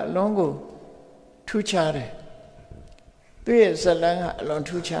မြတ်အလုံးကိုထူးခြားတယ်သူရဲ့ဇလံကအလွန်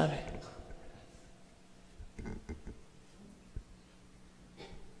ထူးခြားတယ်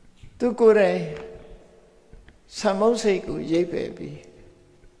သူကိုယ်တိုင်သမုတ်စိတ်ကိုရိပ်ပယ်ပြီး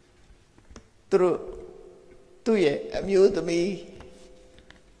သူ့ရဲ့အမျိုးသမီး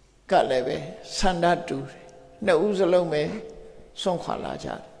ကလည်းပဲဆန္ဒတူတယ်နှစ်ဦးစလုံးပဲဆုံးခွာလာကြ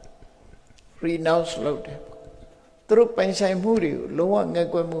တယ် renounce လုပ်တယ်သူတို့ပိုင်ဆိုင်မှုတွေကိုလုံးဝငဲ့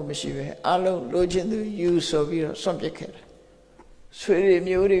ကွက်မှုမရှိပဲအလုံးလိုချင်သူယူဆိုပြီးတော့ဆွန့်ပစ်ခဲ့တယ်ဆွေတွေ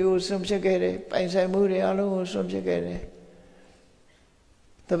မျိုးတွေကိုဆွန့်ပစ်ခဲ့တယ်ပိုင်ဆိုင်မှုတွေအလုံးကိုဆွန့်ပစ်ခဲ့တယ်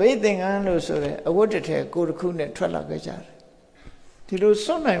တပိတ်သင်္ကန်းလို့ဆိုတဲ့အဝတ်တစ်ထည်ကိုယ်တစ်ခုနဲ့ထွက်လာခဲ့ကြတယ်ဒီလို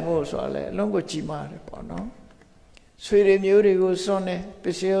စွန့်နိုင်ဖို့ဆိုတာလည်းအလုံးကိုကြီးမားတယ်ပေါ့နော်ဆွေတွေမျိုးတွေကိုစွန့်တယ်ပ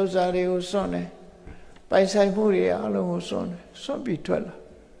စ္စည်းဥစ္စာတွေကိုစွန့်တယ်ပိုင်ဆိုင်မှုတွေအလုံးကိုစွန့်တယ်စွန့်ပြီးထွက်လာ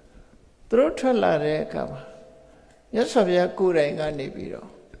သူတို့ထွက်လာတဲ့အခါမှာမြတ်စွာဘုရားကိုယ်တိုင်ကနေပြီးတော့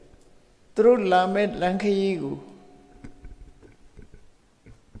သူတို့လာမဲ့လမ်းခရီးကို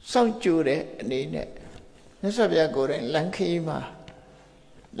စောင့်ကြိုတဲ့အနေနဲ့မြတ်စွာဘုရားကိုယ်တိုင်လမ်းခရီးမှာ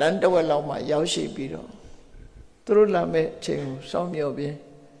လမ်းတစ်ဝက်လောက်မှရောက်ရှိပြီးတော့သူတို့လာမဲ့အချိန်ကိုစောင့်မျှော်ပြီး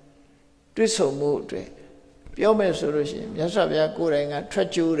တွေ့ဆုံမှုအတွက်ပြောမယ်ဆိုလို့ရှိရင်မြတ်စွာဘုရားကိုယ်တိုင်ကထွက်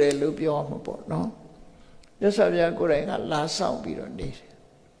ကြိုးတယ်လို့ပြောမှာပေါ့နော်မြတ်စွာဘုရားကိုယ်တိုင်ကလာဆောင်ပြီးတော့နေတယ်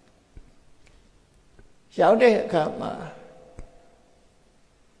ရောက်တဲ့အခါမှာ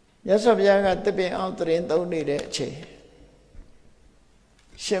မြတ်စွာဘုရားကတပင်အောင်တရင်သုံးနေတဲ့အချိန်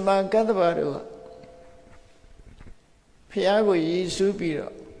ရှင်မကတ္တဗတို့ကဘုရားကိုရည်စူးပြီး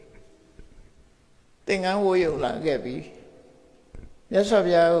တော့သင်္ကန်းဝိုးယုံလာခဲ့ပြီးမြတ်စွာ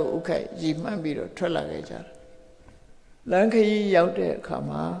ဘုရားကိုဥခိုက်ရည်မှန်းပြီးတော့ထွက်လာခဲ့ကြတယ်လမ်းခရီးရောက်တဲ့အခါ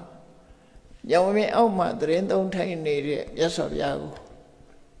မှာညောင်မင်းအောက်မှာတရင်သုံးထိုင်နေတဲ့မြတ်စွာဘုရားကို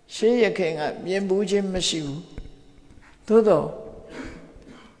ရှေးရခင်ကမြင်ဘူးခြင်းမရှိဘူးသို့တော့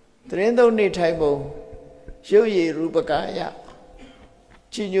တရင်သုံးနေထိုင်ပုံရုပ်ရည်ရူပကာယ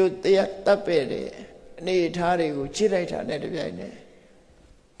ချီညိုတရားတပ်ပဲ့တဲ့အနေအထားတွေကိုကြည့်လိုက်တာနဲ့တပြိုင်နက်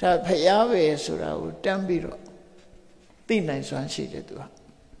ဒါဖျားပဲဆိုတာကိုတန်းပြီးတော့သိနိုင်စွမ်းရှိတယ်သူက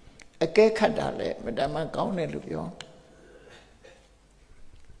အကဲခတ်တာလည်းမတမကောင်းတယ်လို့ပြော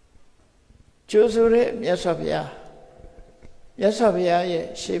ကျိုးဆိုတဲ့မြတ်စွာဘုရားမြတ်စွာဘုရားရဲ့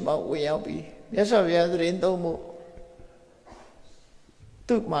ရှေ့မှာဝင်ရောက်ပြီးမြတ်စွာဘုရားသတင်းသုံးမှု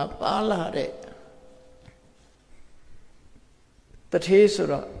သူ့မှာပါလာတဲ့တထေးဆို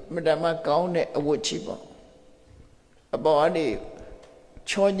တော့မတမကောင်းတဲ့အဝတ်ကြီးပေါ့အပေါ်ကနေ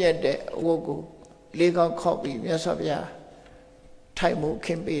ချောညက်တဲ့အဝတ်ကိုလေးကောင်းခောက်ပြီးမြတ်စွာဘုရားထိုင်မှုခ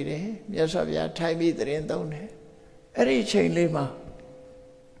င်းပေးတယ်မြတ်စွာဘုရားထိုင်ပြီးသတင်းသုံးတယ်အဲ့ဒီအချိန်လေးမှာ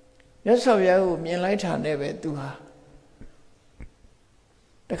မြတ်စွာဘုရားကိုမြင်လိုက်တာနဲ့ပဲသူဟာ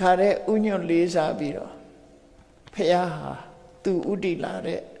တခါတည်းဥညွတ်လေးစားပြီးတော့ဘုရားဟာသူဥတည်လာ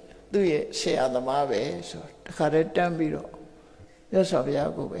တဲ့သူ့ရဲ့ဆရာသမားပဲဆိုတခါတည်းတန်းပြီးတော့မြတ်စွာဘု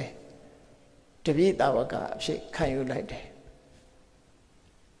ရားကိုပဲတပည့်တော်ကအဖြစ်ခံယူလိုက်တယ်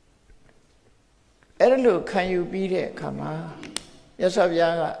အဲ့ဒါလို့ခံယူပြီးတဲ့အခါမှာမြတ်စွာဘု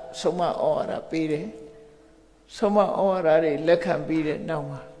ရားကဆုံးမဩဝါဒပေးတယ်ဆုံးမဩဝါဒတွေလက်ခံပြီးတဲ့နောက်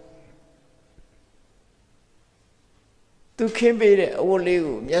မှာသူခင်းပေးတဲ့အဝတ်လေး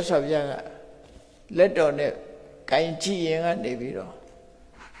ကိုမြတ်စွာဘုရားကလက်တော်နဲ့ကင်ကြည့်ရင်ကနေပြီးတော့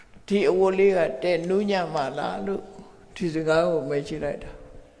ဒီအဝတ်လေးကတဲ့နူးညံ့မှလားလို့ဒီစကားကိုမေးကြည့်လိုက်တာ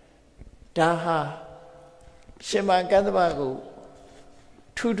ဒါဟာရှင်မကတ္တဗကို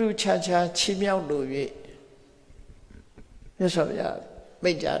ထူးထူးခြားခြားချီးမြှောက်လို့၍မြတ်စွာဘုရား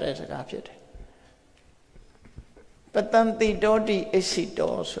မိန့်ကြားတဲ့စကားဖြစ်တယ်ပတံတိတောတိအစ္စိ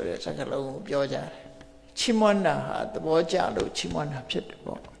တောဆိုတဲ့စကားလုံးကိုပြောကြတယ်ချီးမွမ်းတာဟာသဘောကျလို့ချီးမွမ်းတာဖြစ်တယ်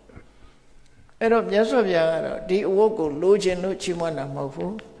ပေါ့အဲ့တော့မြတ်စွာဘုရားကတော့ဒီအဝတ်ကိုလိုချင်လို့ချီးမွမ်းတာမဟုတ်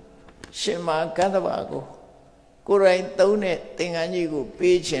ဘူးရှင်မကတ္တဗကိုကိုယ်တိုင်သုံးတဲ့သင်္ကန်းကြီးကို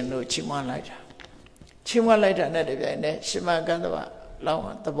ပေးခြင်းလို့ချီးမွမ်းလိုက်တာချီးမွမ်းလိုက်တာနဲ့တပြိုင်နက်ရှင်မကတ္တဗလောင်း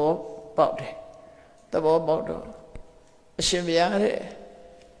သဘောပေါက်တယ်သဘောပေါက်တော့အရှင်ဘုရားတဲ့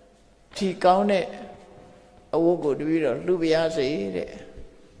ဒီကောင်းတဲ့အဝတ်ကိုတပည့်တော်လှူပါရစေတဲ့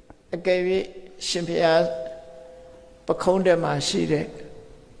အကယ်၍ရှင်ဘုရားပခုံးထဲမှာရှိတဲ့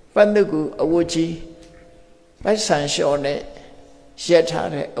ပန္တုကူအဝတ်ကြီးပိုက်ဆံလျှော်နဲ့ရက်ထား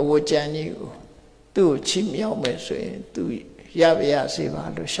တဲ့အဝတ်ကြမ်းကြီးကိုသူ့ကိုချီးမြှောက်မယ်ဆိုရင်သူရပါရစေပါ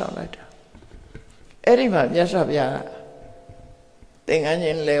လို့ရှောက်လိုက်တာအဲ့ဒီမှာမြတ်စွာဘုရားကသင်္ကန်းချ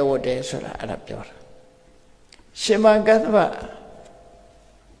င်းလဲဝတ်တယ်ဆိုတာအဲ့ဒါပြောတာရှင်မကတ္တဗ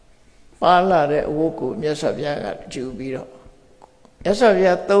ပါလာတဲ့အဝတ်ကိုမြတ်စွာဘုရားကယူပြီးတော့မြတ်စွာဘု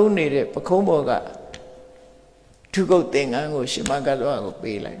ရားသုံးနေတဲ့ပခုံးပေါ်ကဒုက္ကုတ်သင်္ကန်းကိုရှင်မကတ္တဗကို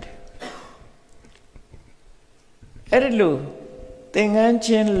ပေးလိုက်တယ်အဲ့ဒီလိုသင်္ကန်းချ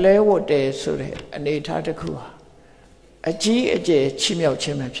င်းလဲဝတ်တယ်ဆိုတဲ့အနေအထားတစ်ခုဟာအကြီးအကျယ်ချီးမြှောက်ခြ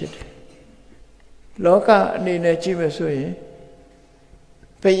င်းပဲဖြစ်တယ်လောကအနေနဲ့ကြည့်မယ်ဆိုရင်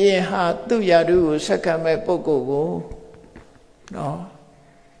ဘုရင်ဟာသူ့ယာတုကိုစက္ကမဲ့ပုဂ္ဂိုလ်ကိုနော်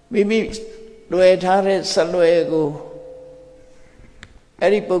မိမိ လွယ်ထားတဲ့စလွယ်ကို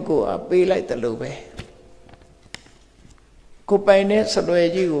အဲ့ဒီပုဂ္ဂိုလ်ကပေးလိုက်တယ်လို့ပဲကိုပိုင်တဲ့စလွယ်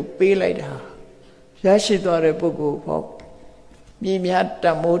ကြီးကိုပေးလိုက်တာရရှိသွားတဲ့ပုဂ္ဂိုလ်ပေါ့မြည်များတ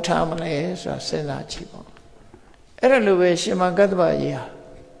တ်မိုးထားမလဲဆိုတာစဉ်းစားကြည့်ပေါ့အဲ့ဒါလိုပဲရှင်မကတ္တဗကြီးဟာ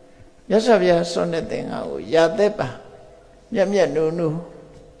မြတ်စွာဘုရားဆွတဲ့သင်္ကန်းကိုရာသက်ပံမျက်မျက်နုံနု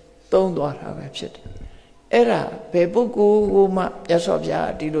သုံးသွားတာပဲဖြစ်တယ်အဲ့ဒါဘယ်ပုဂ္ဂိုလ်ကိုမှမြတ်စွာဘုရား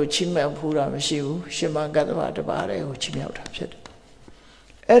ဒီလိုချီးမြှောက်ဖူးတာမရှိဘူးရှင်မကတ္တဗတပါးတည်းကိုချီးမြှောက်တာဖြစ်တယ်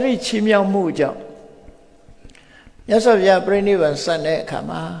အဲ့ဒီချီးမြှောက်မှုကြောင့်မြတ်စွာဘုရားပြိဋိဘံစံတဲ့အခါ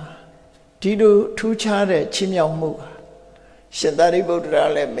မှာဒီလိုထူးခြားတဲ့ချီးမြှောက်မှုရှင်သာရိပုတ္တရာ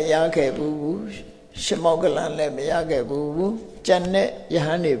လည်းမရခဲ့ဘူးရှင်မောဂလန်လည်းမရခဲ့ဘူးကျန်တဲ့ယဟ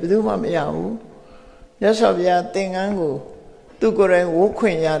န်တွေဘယ်သူမှမရဘူးမြတ်စွာဘုရားသင်္ကန်းကိုသူကိုယ်တိုင်ဝတ်ခွ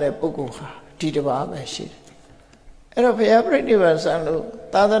င့်ရတဲ့ပုဂ္ဂိုလ်ဟာဒီတစ်ပါးပဲရှိတယ်အဲ့တော့ဘုရားပြိဋိဘံစံလို့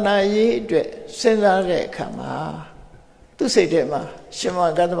သာသနာရေးအတွက်စဉ်းစားတဲ့အခါမှာသူစိတ်ထဲမှာရှင်မ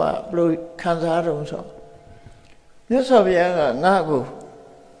ကတ္တဗဘလို့ခံစားရုံဆိုမြတ်စွာဘုရားကငါ့ကို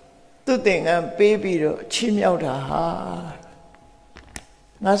သူသင်္ကန်းပေးပြီးတော့ချီးမြှောက်တာဟာ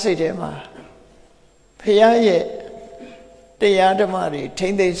ငါစိတ်ထဲမှာဘုရားရဲ့တရားဓမ္မတွေထိ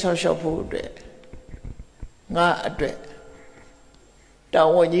မ့်သိမ်းဆောက်ရှောက်ဖို့အတွက်ငါအတွက်တာ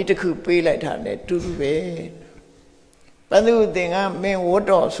ဝန်ကြီးတစ်ခုပေးလိုက်တာနဲ့တူတူပဲပန္နုသင်္ကန်းမင်းဝတ်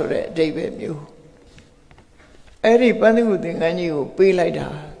တော်ဆိုတဲ့အဓိပ္ပာယ်မျိုးအဲ့ဒီပန္နုသင်္ကန်းကြီးကိုပေးလိုက်တာ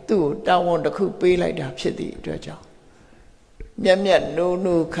သူ့ကိုတာဝန်တစ်ခုပေးလိုက်တာဖြစ်သည့်အတွက်ကြောင့်မျက်မျက်နှိုး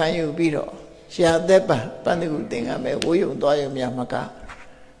နှိုးခံယူပြီးတော့ရာသက်ပံပန္နုသင်္ကန်းပဲဝိယုံသွားရုံများမက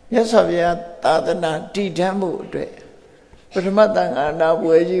မြတ်စွာဘုရားသာသနာတည်တံ့မှုအတွက်ပထမသံဃာနာ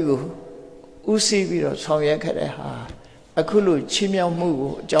ပွဲကြီးကိုဥသိပြီးတော့ဆောင်ရွက်ခဲ့တဲ့ဟာအခုလိုချီးမြှောက်မှု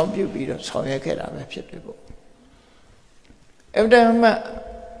ကိုအကြောင်းပြုပြီးတော့ဆောင်ရွက်ခဲ့တာပဲဖြစ်တယ်ပေါ့အဲ့ဒါမှ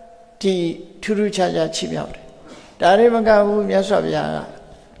ဒီထူးထူးခြားခြားချီးမြှောက်တယ်ဒါတွေမကဘူးမြတ်စွာဘုရားက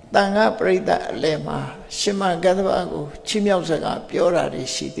တန်ခါပရိသတ်အလယ်မှာရှင်မကတ္တဗကိုချီးမြှောက်စကားပြောတာတွေ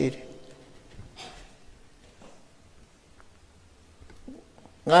ရှိသေးတယ်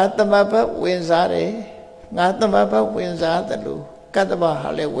ငါသမဘတ်ဝင်စားတယ်ငါသမဘတ်ဝင်စားတယ်လို့ကတ္တဗဟာ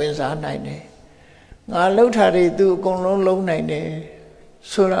လည်းဝင်စားနိုင်တယ်ငါလှုပ်ထားတွေသူအကုန်လုံးလုံးနိုင်တယ်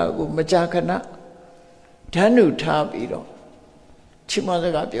ဆိုတာကိုမကြာခဏဓာတ်နုထားပြီးတော့ချီးမွမ်းစ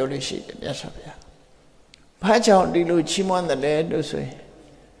ကားပြောလို့ရှိတယ်မြတ်စွာဘုရားဘာကြောင့်ဒီလိုချီးမွမ်းတယ်လဲလို့ဆိုရင်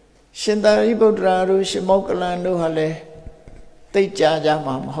ရှင်သာရိပုတ္တရာတို့ရှင်မောဂလန်တို့ဟာလည်းသိကြ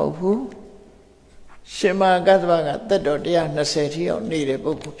မှာမဟုတ်ဘူးရှင်မကတ္တဗကသက်တော်120ထိအောင်နေတဲ့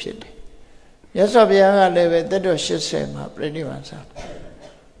ပုဂ္ဂိုလ်ဖြစ်တယ်မြတ်စွာဘုရားကလည်းပဲသက်တော်80မှာပြိဋိဘံစံ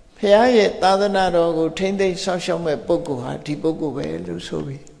ဘုရားရဲ့သာသနာတော်ကိုထိမ့်သိမ်းဆောက်ရှောက်မဲ့ပုဂ္ဂိုလ်ဟာဒီပုဂ္ဂိုလ်ပဲလို့ဆို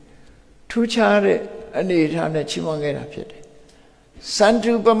ပြီးထူးခြားတဲ့အနေအထားနဲ့ချီးမွမ်းခဲ့တာဖြစ်တယ်စန္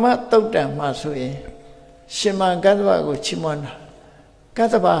တုပမသုတ်တံမှာဆိုရင်ရှင်မကတ္တဗကိုချီးမွမ်းတာကတ္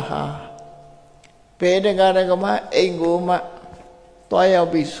တဗဟာဘယ်တရားဓမ္မအိမ်ကိုမှသွားရောက်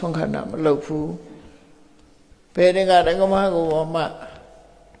ပြီးဆွမ်းခံတာမလုပ်ဘူးဘယ်တရားဓမ္မကိုမှ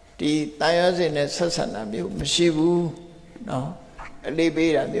ဒီတန်ရောစင်နဲ့ဆက်ဆံတာမျိုးမရှိဘူးနော်အလေး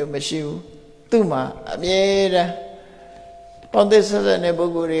ပေးတာမျိုးမရှိဘူးသူ့မှာအမြဲတမ်းပေါင်းသစ်ဆက်ဆက်တဲ့ပု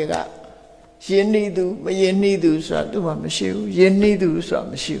ဂ္ဂိုလ်တွေကယဉ်နှီးသူမယဉ်နှီးသူဆိုတာသူ့မှာမရှိဘူးယဉ်နှီးသူဆိုတာ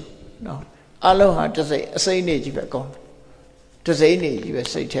မရှိဘူးနော်အလုံးဟာတစ်စိတ်အစိမ့်နေကြီးပဲကောင်းတစ်စိမ့်နေကြီးပဲ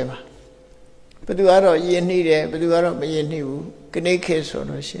စိတ်ထဲမှာဘယ်သူကတော့ယဉ်နှီးတယ်ဘယ်သူကတော့မယဉ်နှီးဘူးကနေခေဆို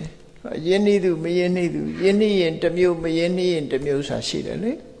လို့ရှိရင်ယဉ်နှီးသူမယဉ်နှီးသူယဉ်နှီးရင်တစ်မျိုးမယဉ်နှီးရင်တစ်မျိုးဆိုတာရှိတယ်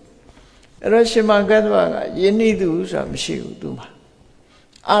လေအဲ့တော့ရှင်မကတ္တဗကယဉ်နှီးသူဆိုတာမရှိဘူးသူမှာ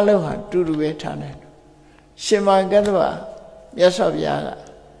အလုံးဟာတူတူပဲထားတယ်ရှင်မကတ္တဗမြတ်စွာဘုရားက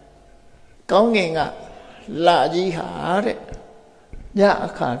ကောင်းကင်ကလာကြီးဟာတဲ့ညအ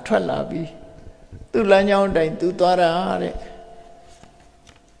ခါထွက်လာပြီးသူ့လမ်းကြောင်းတိုင်းသူသွားတာတဲ့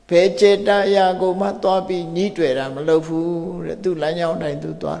ဘယ်ចេတရာကိုမှသွားပြီးညှိတွေ့တာမလုပ်ဘူးတဲ့သူ့လမ်းကြောင်းတိုင်းသူ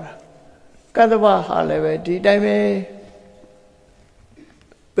သွားတာကတ္တဗဟာလည်းပဲဒီတိုင်းပဲ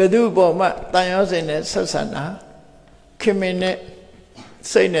ဘယ်သူပေါ်မှတန်ရောစင်နဲ့ဆက်ဆံတာခင်မင်နဲ့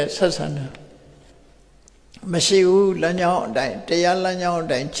စိတ်နဲ့ဆက်ဆံတာမရှိဘူးလမ်းကြောင်းအတိုင်းတရားလမ်းကြောင်းအ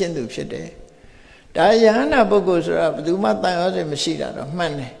တိုင်းကျင့်သူဖြစ်တယ်ဒါယဟနာပုဂ္ဂိုလ်ဆိုတာဘယ်သူမှတန်ရောစင်မရှိတာတော့မှ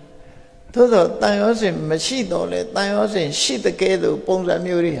န်တယ်သို့သောတန်ရောစင်မရှိတော့လေတန်ရောစင်ရှိတဲ့ကဲသို့ပုံစံ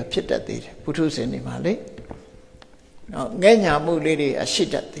မျိုးတွေဖြစ်တတ်သေးတယ်ဘုထုစင်တွေမှာလေနော်ငဲ့ညာမှုလေးတွေအရှိ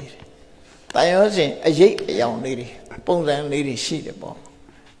တတ်သေးတယ်တန်ရောစင်အရေးအယောင်လေးတွေပုံစံလေးတွေရှိတယ်ပေါ့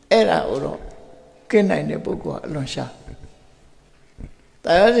အဲ့ဒါကိုတော့ကင်းနိုင်တဲ့ပုဂ္ဂိုလ်ကအလွန်ရှားတ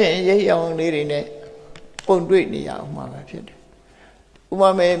န်ရောစင်အရေးအယောင်လေးတွေနဲ့ပုံတွေ့နေရအောင်မှာပဲဖြစ်တယ်ဥပမာ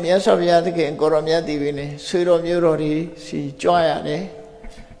မြတ်စွာဘုရားသခင်ကိုရောမြတ်တည်ပြီလေဆွေတော်မျိုးတော်တွေစီကြွားရတယ်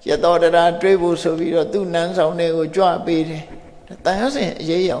Yadodara Trebu Soviro, two nuns on Nego Joa Bede. The Tayasin,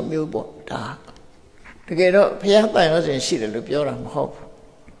 Yay of Milbo, da. To get up, Pia Tayasin, she the Lupuram Hope.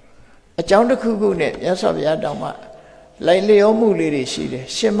 A John the Kugu net, yes of Yadama. Like Leomu lady, she did.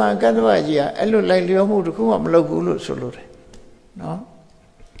 Shema Gadavaja, I look like Leomu to come up Logulu Solute. No?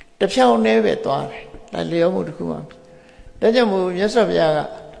 The child never thought, like Leomu to come up. Dajamu, yes of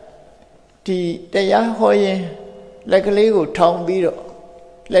Yaga. The Yahoye, like a Lego town beetle.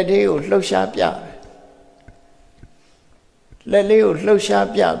 Let you look sharp ya. Let you look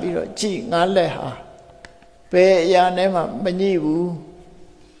sharp ya, beetle, gee, Naleha. Be ya nema, Manibu.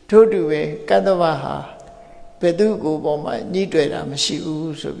 Toduwe, Gadavaha. Pedugo Boma, Nidra,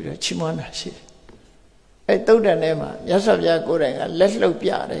 Mashiu, so be a Chimona. I told the name, Yasavia Goranga, let look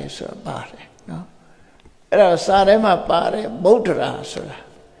piare, so a pare. No? Era Sarema pare, Motora, so.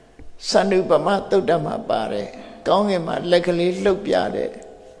 Sanubama Todama pare, Gongema, legally look piare,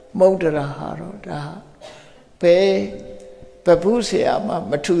 Motora haro, da. Pe Papusiama,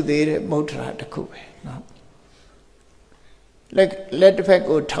 Matu de Motora the Kube. No? Let the fact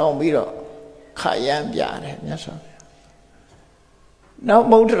go town mirror. Kayam Yare, yes. Now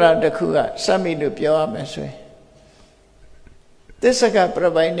Motora the Kuga, Sami to Pia Meswe. This a guy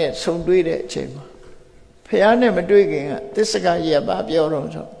provided some do it, Chamber. Piano Madrigging, this a guy ya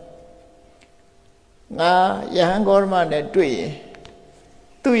Babioronzo. Nga Yahan Gorman at 2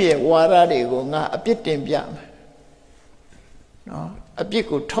 year Waradi go nga a bit in Biam. No, a big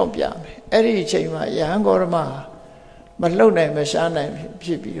good top yam. Every chamber Yahan Gorma, but low name Mashana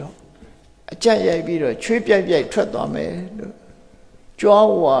Pipio. A giant beetle, trip yay, trot on me.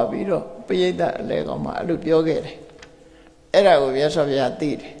 Jaw beetle, pay that leg on my look yoga. Era of yes of ya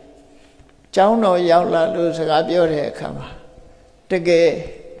did. Chow no yaula lose a gabio come. The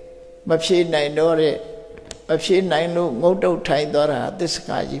gay machine I know it. Machine I know moto tie dora, this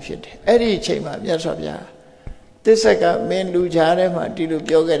guy if you did. Every chamber, yes of ya. This I got men do jarema, dilu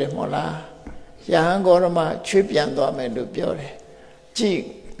yoga mola. Yahan gorma, trip yan dormant do pure.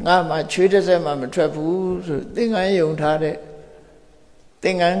 Gee. My treaters and my travel, thing I owned had it.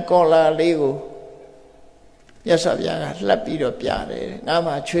 Thing I call a lego. Yes, I've got lapid of yard. Now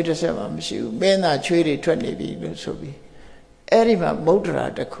my treaters and my machine. Men are treated 20 people, so be. Erima motor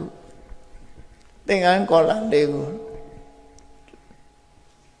at the coup. Thing I call a lego.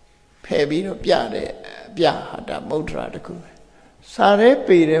 Pebby of yard, had a motor at the coup. Sare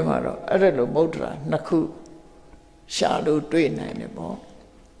paid him out. I don't know motor, Naku. Shadow 29.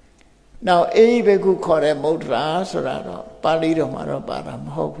 Now, Beku called a motra, Sorado, Palido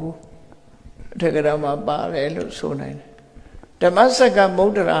Marabaram, Hopu, Tegarama Barelo, so nine. The massacre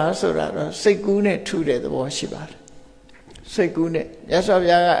motra, Sorado, Segune 2 days the worshiper. Segune, yes, of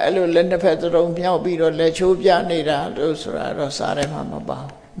Yaga, Elo Lenda Petro, Miao Bido, Lechubia, Nida, Sorado, Sarema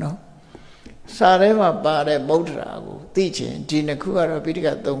Bao, no? Sarema Bare Motra, teaching, Gina Kura,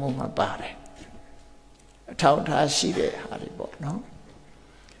 Pitica, Domuma Bare. A town has she there, Haribo, no?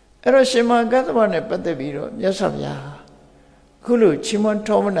 Eroshima got one at Pataviro, yes of ya. Kulu, Chimon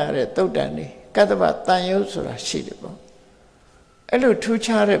Tomanare, Totani, Kataba Tanyo Sura Shidibo. Elo 2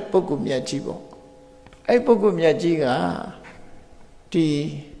 chare Pogumia Jibo. I Pogumia Jiga,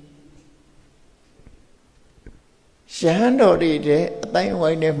 the Shahandori de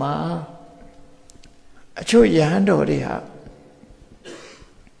Taiwan Ma. A cho Yahandori ha.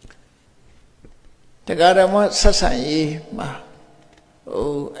 The Garama Sasayi Ma.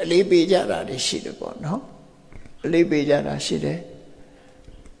 Oh, a libby jara de shitable, no? A libby jara shide.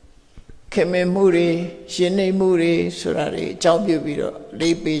 Keme muri, shine muri, surari, chaubido,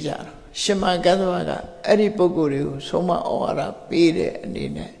 libby jara. Shima Gadwaga, Eri Poguru, Soma Ora, Pide, and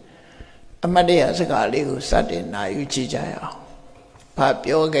Dine. Amadea Sagaligo, Satin, Nayuchijaya.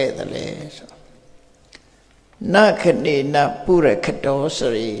 Papioge the lays. Nakani, na pura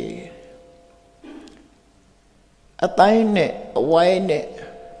catosari. A tiny, a wine,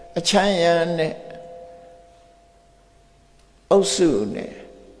 a chayan, oh soon,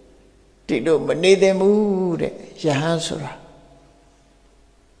 Tido Manide mood, Yahansura.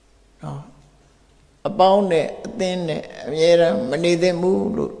 No. A bound, a thin, a yera, Manide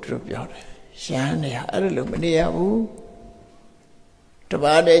mood, Trupior. Shani, I don't look Mania woo.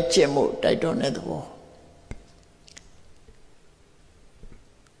 Tabade Chemo, Titan at the wall.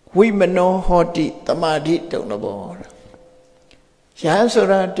 We know hoti tamadi don't know.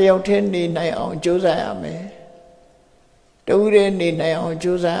 Shansura Teoten need night on Josiah me. Dode need night on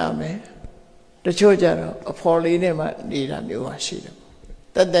Josiah me. The Chojaro of Pauline need a new ashid.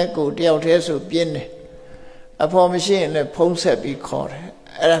 That go Teotes of Bien. A poor machine and Ponce be called.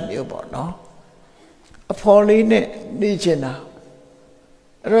 Adam you bought no. A Pauline Nijina.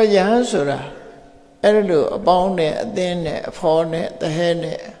 rồi giá số raအဲ့လိုအပေါင်းနဲ့အသင်းနဲ့အဖော်နဲ့တဟဲ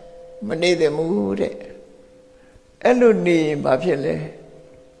နဲ့မနေတယ်မူတဲ့အဲ့လိုနေရင်ဘာဖြစ်လဲ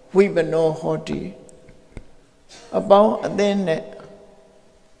ဝိပနောဟောတိအပေါင်းအသင်းနဲ့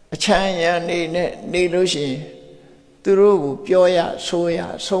အချမ်းရံနေလို့ရှိရင်သူတို့ကိုပြောရဆိုရ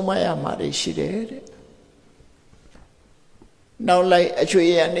ဆုံးမရမှာရှိတယ်တဲ့နောက်လိုက်အချွေ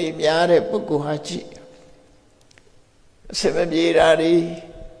ရံနေများတဲ့ပုဂ္ဂိုလ်ဟာကြည့်အစမပြေတာတွေ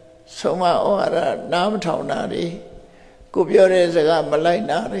ဆုံးမဩဝါဒနားမထောင်တာတွေကိုပြောတဲ့စကားမလိုက်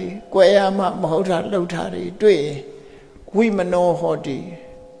တာတွေကြွယ်ရမှမဟုတ်တာလှုပ်တာတွေတွေ့ရင်ဝိမနောဟောတိ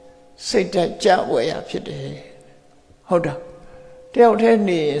စိတ်ဓာတ်ကြဝယ်ရဖြစ်တယ်ဟုတ်တာတယောက်တည်း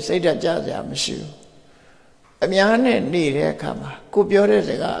နေရင်စိတ်ဓာတ်ကြစရာမရှိဘူးအများနဲ့နေတဲ့အခါမှာကိုပြောတဲ့စ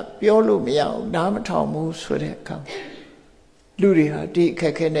ကားပြောလို့မရအောင်နားမထောင်ဘူးဆိုတဲ့အခါလူတွေဟာဒီအခ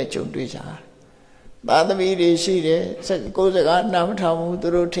က်အခဲနဲ့ကြုံတွေ့ကြတယ်သာသမီတွေရှိတယ်ကိုယ်စကားနားမထောင်ဘူးသူ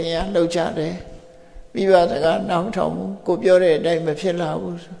တို့ထင်ရလှုပ်ကြတယ်မိဘစကားနားမထောင်ဘူးကိုပြောတဲ့အတိုင်းမဖြစ်လာ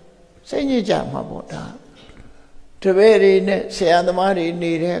ဘူးစိတ်ညစ်ကြမှာပေါ့ဒါတပည့်တွေနဲ့ဆရာသမားတွေ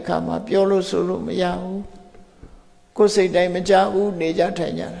နေတဲ့အခါမှာပြောလို့ဆိုလို့မရဘူးကိုယ်စိတ်တိုင်းမကြဘူးနေကြထို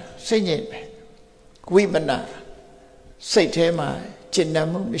င်ကြတာစိတ်ညစ်ပဲဝိပနာစိတ်ထဲမှာကျင့်တတ်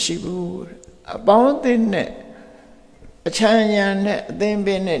မှုမရှိဘူးအပေါင်းအသင်းနဲ့အချမ်းရံနဲ့အသင်းပ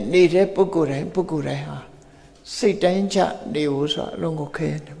င်နဲ့နေတဲ့ပုဂ္ဂိုလ်တိုင်းဟာစိတ်တိုင်းချနေဖို့ဆိုအလုံးကိုခဲ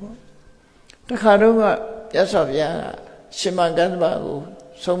တယ်ပေါ့တခါတော့ကရသော်ဗျာရှင်မကသဗ္ဗကို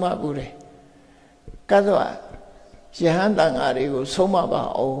ဆုံးမပူတယ်ကသဗ္ဗယဟန်တန်ဃာတွေကိုဆုံးမပါ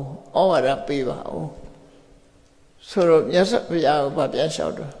အောင်ဩဝါဒပေးပါအောင်ဆိုတော့မြတ်စွာဘုရားကပြန်လျှော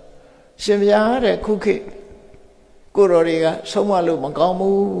က်တော့ရှင်ဘုရားတဲ့ခုခေတ်ကိုတော်တွေကဆုံးမလို့မကောင်း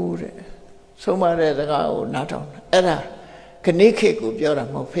ဘူးတဲ့ဆုံးမတဲ့စကားကိုနားထောင်အဲ့ဒါခဏိခေတ်ကိုပြောတာ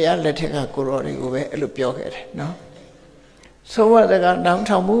မဟုတ်ဘုရားလက်ထက်ကကိုတော်တွေကိုပဲအဲ့လိုပြောခဲ့တယ်နော်ဆုံးမစကားနား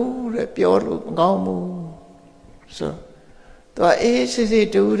ထောင်မှုတဲ့ပြောလို့မကောင်းဘူးဆိုတော့အေးစစ်စစ်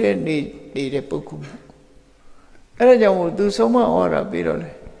တူတဲ့နေတဲ့ပုဂ္ဂိုလ်အဲ့ဒါကြောင့်မို့သူဆုံးမဩဝါဒပြီးတော့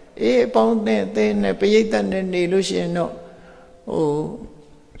လေအေးအပေါင်းအသင်းနဲ့ပရိသတ်နဲ့နေလို့ရှိရင်တော့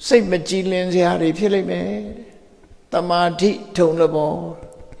စိတ်မကြည်လင်စရာတွေဖြစ်လိမ့်မယ်တမာတိထုံလဘော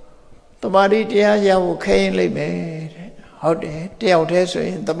တမာတိတရားရဖို့ခဲရင်လိမ့်မယ်တဲ့ဟုတ်တယ်တယောက်တည်းဆိုရ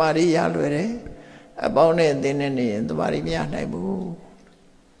င်တမာတိရလွယ်တယ်အပေါင်းနဲ့အသင်းနဲ့နေရင်တမာတိမရနိုင်ဘူး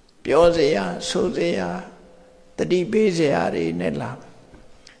ပြောစရာဆိုစရာတတိပေးစရာတွေနဲ့လာ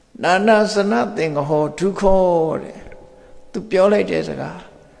နာနာစနသင်္ကဟောဒုက္ခောတဲ့သူပြောလိုက်တဲ့စကား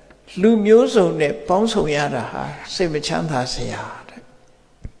လူမျိုးစုံနဲ့ပေါင်းစုံရတာဟာစိတ်မချမ်းသာစရာတဲ့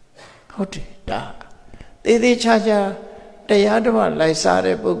ဟုတ်တယ်ဒါသေးသေးချာချာတရားဓမ္မလိုက်စား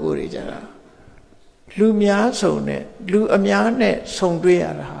တဲ့ပုဂ္ဂိုလ်တွေကြတာလူများစုံနဲ့လူအများနဲ့ဆုံတွေ့ရ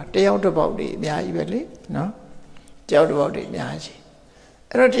တာဟာတယောက်တစ်ပေါက်တွေအများကြီးပဲလေနော်တယောက်တစ်ပေါက်တွေအများကြီး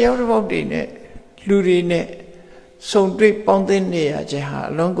အဲ့တော့တယောက်တစ်ပေါက်တွေနဲ့လူတွေနဲ့ဆုံတွေ့ပေါင်းသင်းနေရခြင်းဟာ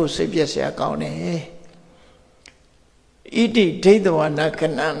အလုံးကိုစိတ်ပြည့်စရာကောင်းတယ်ဣတိဒိဋ္ဌဝနာက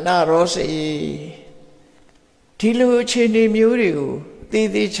နနာရောစေဒီလိုအခြေအနေမျိုးတွေကိုသေ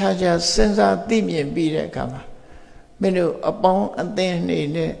သေးချာချာစဉ်းစားသိမြင်ပြီးတဲ့အခါမှာမင်းတို့အပေါင်းအသင်းနေ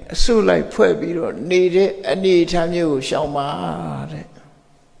နဲ့အစုလိုက်ဖွဲ့ပြီးတော့နေတဲ့အနေအထားမျိုးကိုရှောင်ပါတဲ့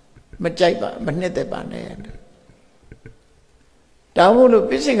မကြိုက်ပါမနှစ်သက်ပါနဲ့ဒါမို့လို့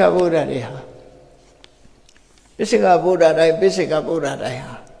ပိစိကဗုဒ္ဓတွေဟာပိစိကဗုဒ္ဓတိုင်းပိစိကဗုဒ္ဓတိုင်း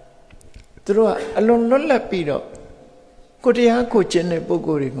ဟာသူတို့ကအလွန်လွတ်လပ်ပြီးတော့ကိုတရားကိုကျင့်တဲ့ပုဂ္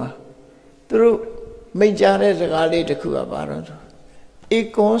ဂိုလ်တွေမှာသူတို့မိန့်ကြားတဲ့စကားလေးတစ်ခုကပါတော့ဆိုဧ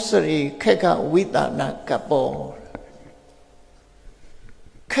ကောစရိခက်ကဝိသနာကပော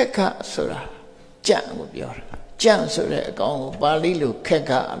ခက်ကဆိုတာကြံ့ကိုပြောတာကြံ့ဆိုတဲ့အကောင်ကိုပါဠိလိုခက်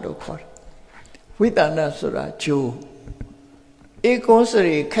ကလို့ခေါ်တယ်ဝိသနာဆိုတာဂျိုးဧကောစ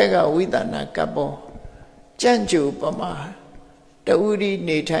ရိခက်ကဝိသနာကပောကြံ့ဂျိုးပမာတူရီ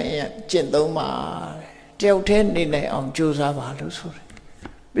နေထိုင်ရကျင့်သုံးပါတယောက်တည်းနေနိုင်အောင်ကြိုးစားပါလို့ဆိုတယ်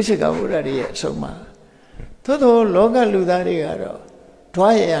ပိစိကဗုဒ္ဓရဲ့အဆုံးအမသို့သောလောကလူသားတွေကတော့ဒွါ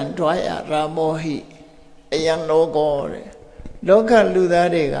ယံဒွါယရာမောဟိအယံလောကောတဲ့လောကလူသား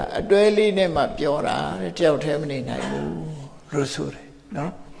တွေကအတွဲလေးနဲ့မှပြောတာတဲ့တယောက်တည်းမနေနိုင်ဘူးလို့ဆိုတယ်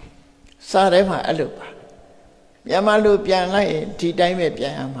နော်စာထဲမှာအဲ့လိုပါမြန်မာလူပြန်လိုက်ရင်ဒီတိုင်းပဲပြ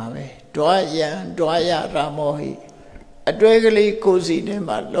န်ရမှာပဲဒွါယံဒွါယရာမောဟိအတွဲကလေးကိုယ်စီထဲ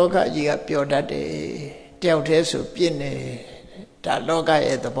မှာလောကကြီးကပြောတတ်တယ်တယောက်တည်းဆိုပြည့်နေဒါလောက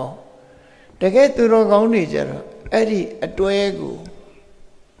ရဲ့သဘောတကယ်သူတော်ကောင်းတွေကြတော့အဲ့ဒီအတွဲကို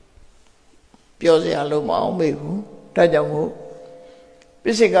ပြောစရာလုံးမအောင်မေ့ဘူးဒါကြောင့်မို့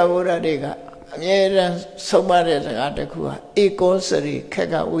ပိစိကဗုဒ္ဓတွေကအမြဲတမ်းဆုံးမတဲ့စကားတစ်ခုဟာဧကောစရိခက်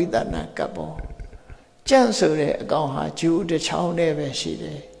ကဝိသနာကပ္ပော ကြန့်ဆိုတဲ့အကောင်ဟာဂျူးတစ်ချောင်းနဲ့ပဲရှိတ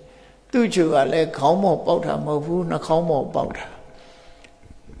ယ်သူ့ဂျူးကလည်းခေါင်းမော့ပေါက်တာမဟုတ်ဘူးနှာခေါင်းမော့ပေါက်တာ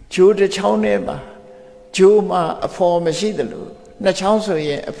ဂျူးတစ်ချောင်းနဲ့ပါဂျူးမှာအဖော်မရှိသလိုနှစ်ချောင်းဆိုရ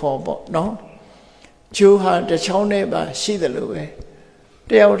င်အဖော်ပေါ့နော်ဂျူးဟာတစ်ချောင်းနဲ့ပါရှိသလိုပဲ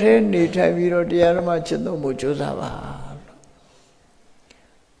တယောက်တည်းနေထိုင်ပြီးတော့တရားဓမ္မကျင့်သုံးမှုကြိုးစားပါ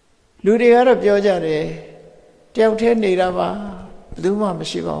လူတွေကတော့ပြောကြတယ်တယောက်တည်းနေတာပါဘယ်သူမှမ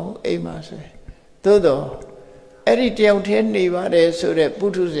ရှိပါဘူးအိမ်မှာဆိုရင်သို့တော့အဲ့ဒီတယောက်တည်းနေပါတယ်ဆိုတဲ့ပု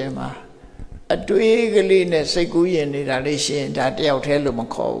ထုဇဉ်မှာအတွေးကလေးနဲ့စိတ်ကူးရင်နေတာလေးရှိရင်ဒါတယောက်တည်းလို့မ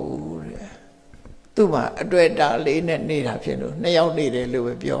ခေါ်ဘူးတဲ့သူ့မှာအတွေ့အတာလေးနဲ့နေတာဖြစ်လို့နှစ်ယောက်နေတယ်လို့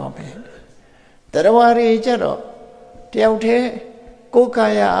ပဲပြောရမယ်တရားဝါရီကြတော့တယောက်တည်းကိုယ်ကာ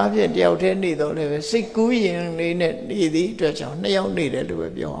ယအဖြစ်တယောက်တည်းနေတော့လည်းပဲစိတ်ကူးရင်လေးနဲ့နေသည့်အတွက်ကြောင့်နှစ်ယောက်နေတယ်လို့ပဲ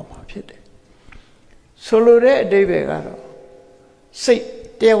ပြောရမှာဖြစ်တယ်ဆိုလိုတဲ့အဓိပ္ပာယ်ကတော့စိတ်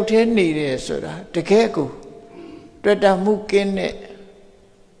တယောက်တည်းနေတယ်ဆိုတာတကယ်ကိုတွေ့တာမှုကင်းတဲ့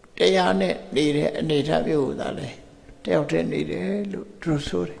တရားနဲ့နေတဲ့အနေအထားမျိုးကိုသာလေတယောက်တည်းနေတယ်လို့သူ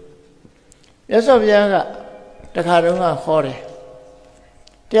ဆိုတယ်မြတ်စွာဘုရားကတခါတုန်းကဟောတယ်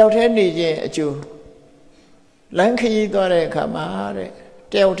တယောက်တည်းနေခြင်းအကျိုးလမ်းခရီးသွားတဲ့အခါမှာတဲ့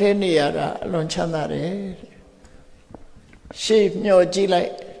တယောက်တည်းနေရတာအလွန်ချမ်းသာတယ်ရှေ့မျှော်ကြည့်လို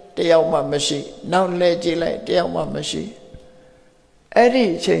က်တယောက်မှမရှိနောက်လဲကြည့်လိုက်တယောက်မှမရှိအဲ့ဒီ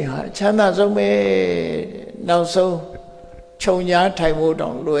အချိန်ဟာချမ်းသာဆုံးပဲနောက်ဆုံးခြုံညားထိုင်ဖို့တော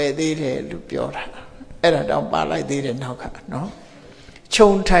င်လွယ်သေးတယ်လို့ပြောတာအဲ့ဒါတောင်ပါလိုက်သေးတယ်နောက်ကနော်ခြုံ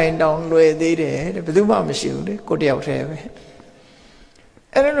ထိုင်တောင်လွယ်သေးတယ်ဘယ်သူမှမရှိဘူးလေကိုတယောက်တည်းပဲ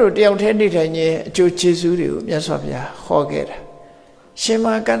အဲ့ဒါလို့တယောက်တည်းနေထိုင်ခြင်းအကျိုးကျေးဇူးတွေကိုမြတ်စွာဘုရားဟောခဲ့တာရှင်မ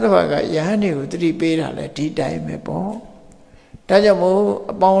ကတ္တဗကယဟန်တွေကိုတတိပေးတာလဲဒီတိုင်းပဲပေါ့ဒါကြောင့်မို့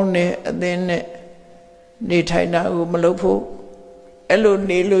အပေါင်းနဲ့အသင်းနဲ့နေထိုင်တာကိုမလုပ်ဖို့အဲ့လို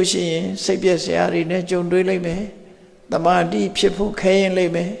နေလို့ရှိရင်စိတ်ပြည့်စရာတွေနဲ့ကြုံတွေ့လိမ့်မယ်တမာတိဖြစ်ဖို့ခဲရင်လိ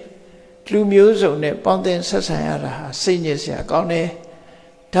မ့်မယ်လူမျိုးစုံနဲ့ပေါင်းသင်းဆက်ဆံရတာဟာစိတ်ညစ်စရာကောင်းတယ်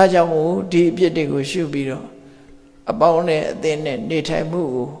ဒါကြောင့်မို့ဒီအပြစ်တွေကိုရှုပြီးတော့အပေါင်းနဲ့အသင်းနဲ့နေထိုင်မှု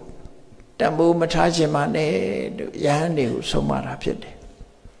ကိုတန်ဖိုးမထားခြင်းမနဲ့လို့ယဟန်တွေကိုဆုံးမတာဖြစ်တယ်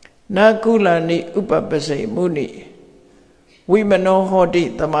နာကုလနိဥပပစိမုနိဝိမနောဟောတိ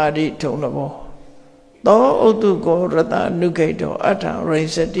တမာတိထုံလဘောသောဥတုကောရတနုခိတောအထံရိ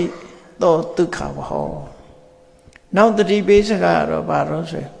စတိသောဒုက္ခဝဟောနောက်တတိပေးစကားတော့ဘာလို့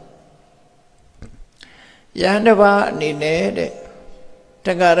ဆိုယဟန်တစ်ပါးအနေနဲ့တဲ့တ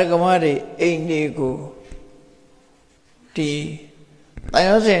က္ကရကမတွေအိမ်လေးကိုဒီတန်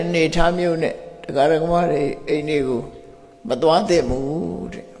ရောစင်နေထားမျိုးနဲ့တက္ကရကမတွေအိမ်လေးကိုမသွားသင့်ဘူး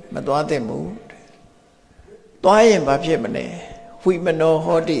တဲ့မသွားသင့်ဘူးတဲ့သွားရင်ဘာဖြစ်မလဲဝိမနော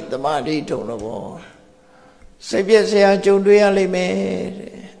ဟောတိတမာတိထုံတော့ဘောစိတ်ပြည့်စရာကြုံတွေ့ရလိမ့်မယ်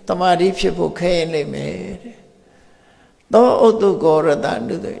တဲ့တမာတိဖြစ်ဖို့ခဲရင်လိမ့်မယ်တဲ့သောဥတ္တကောရတ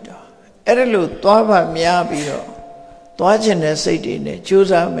နုသိတောအဲ့ဒါလို့သွားပါများပြီးတော့သွားခြင်းတဲ့စိတ်တွေနဲ့ကြိုး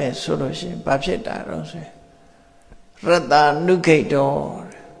စားမယ်ဆိုလို့ရှိရင်ဘာဖြစ်တာတော့ဆိုရတနုခိတော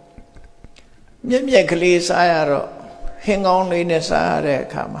မြက်မြက်ကလေးစားရတော့ဟင်းကောင်းလေးနဲ့စားရတဲ့အ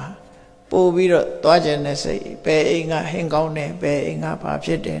ခါမှာပို့ပြီးတော့သွားခြင်းတဲ့စိတ်ဘယ်အိမ်ကဟင်းကောင်းတယ်ဘယ်အိမ်ကဘာဖြ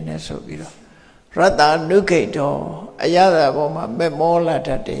စ်တယ်နဲ့ဆိုပြီးတော့ရတနုခိတောအရသာပေါ်မှာမဲ့မောလာတ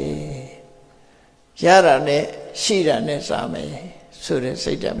တ်တယ်ရတာနဲ့ရှိတာနဲ့စားမယ်ဆိုတဲ့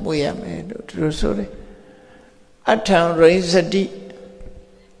စိတ်ဓာတ်မွေးရမယ်လို့သူတို့ဆိုတယ်အထံရိစတိ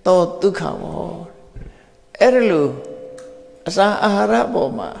သောဒုက္ခဝဟောအဲ့ဒါလို့အစာအာဟာရ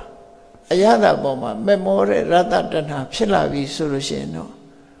ပေါ်မှာအရသာပေါ်မှာမဲ့မောတဲ့ရတ္တတဏှာဖြစ်လာပြီဆိုလို့ရှိရင်တော့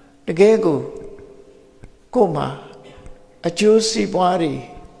တကယ်ကိုကိုယ်မှာအကျိုးစီးပွားတွေ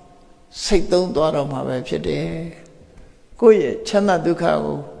စိတ်သုံးသွားတော့မှာပဲဖြစ်တယ်ကိုယ့်ရဲ့ချမ်းသာဒုက္ခ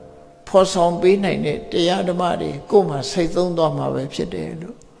ကိုဖော်ဆောင်ပေးနိုင်တဲ့တရားဓမ္မတွေကိုယ်မှာစိတ်သုံးသွားမှာပဲဖြစ်တယ်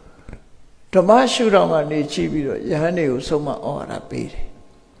လို့ဓမ္မရှုထောင့်ကနေကြည့်ပြီးတော့ယဟန်တွေကိုဆုံးမဩဝါဒပေးတယ်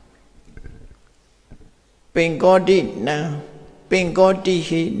ပင်ကောတိနံပင်ကောတိ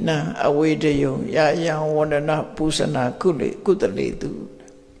ဟိနံအဝေဒယုံယာယံဝန္ဒနာပူဇနာကုတလေတု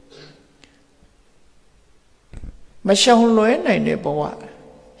မရှောင်လွဲနိုင်တဲ့ဘဝ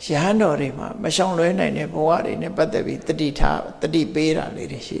ယဟန်တော်တွေမှာမရှောင်လွဲနိုင်တဲ့ဘဝတွေနဲ့ပတ်သက်ပြီးတတိပေးတာလေး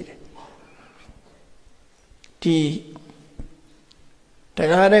တွေရှိတယ်ဒီတ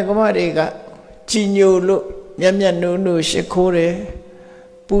ရားတဲ့ကမတွေကကြည်ညိုလို့မျက်မျက်နှုံနှုံရှ िख ိုးတယ်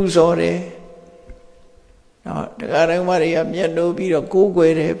ပူဇော်တယ်နော်တရားတဲ့ကမတွေကမျက်နှိုးပြီးတော့ကိုးကွ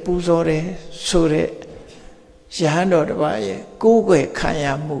ယ်တယ်ပူဇော်တယ်ဆိုတဲ့ယဟန်တော်တစ်ပါးရဲ့ကိုးကွယ်ခံရ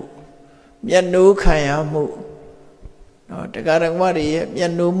မှုမျက်နှိုးခံရမှုနော်တရားဓမ္မတွေရဲ့မျ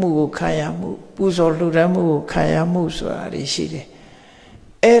က်နှိုးမှုကိုခံရမှုပူဇော်လှူဒန်းမှုကိုခံရမှုဆိုတာတွေရှိတယ်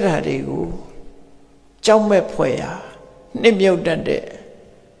အဲ့ဓာတွေကို ကြောက်မဲ့ဖွဲ့ရာနှစ်မြုပ်တတ်တဲ့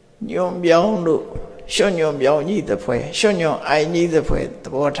ညွန်ပြောင်းတို့ရွှွညွန်ပြောင်းကြီးတစ်ဖွဲ့ရွှွညွန်အိုင်ကြီးတစ်ဖွဲ့သ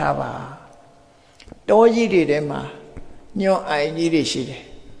ဘောထားပါတောကြီးတွေထဲမှာညွန်အိုင်ကြီးတွေရှိတယ်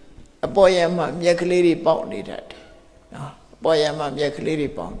အပေါ်ယံမှာမြက်ကလေးတွေပေါက်နေတတ်တယ်နော်အပေါ်ယံမှာမြက်ကလေးတွေ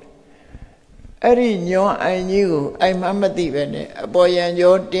ပေါက်တယ်အဲ့ဒီညွန်အိုင်ကြီးကိုအိုင်မှမသိပဲနဲ့အပေါ်ယံ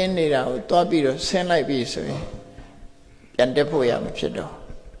ကြောတင်းနေတာကိုတွားပြီးတော့ဆင်းလိုက်ပြီဆိုရင်ပြန်တက်ဖို့ရမှာဖြစ်တော့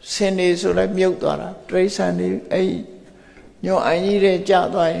ဆင်းနေဆိုလည်းမြုပ်သွားတာတရိစ္ဆာန်တွေအဲ့ညွန်အိုင်ကြီးတွေကျ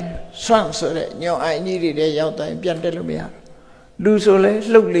သွားရင်ဆွန့်ဆိုတဲ့ညွန်အိုင်ကြီးတွေရောက်သွားရင်ပြန်တက်လို့မရလူဆိုလဲ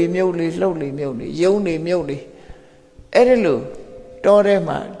လှုပ်လေမြုပ်လေလှုပ်လေမြုပ်လေယုံလေမြုပ်လေအဲ့ဒီလိုတောထဲ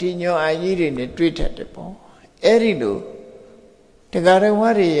မှာဒီညွန်အိုင်ကြီးတွေနဲ့တွေ့ထက်တယ်ပေါ့အဲ့ဒီလိုတရားတော်ဝါ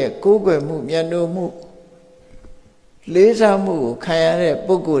တွေရဲ့ကိုးကွယ်မှုမြတ်နိုးမှုလေးစားမှုကိုခံရတဲ့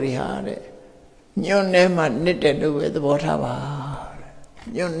ပုဂ္ဂိုလ်တွေဟာတဲ့ညွန်ထဲမှာနစ်တဲ့လို့ပဲသဘောထားပါ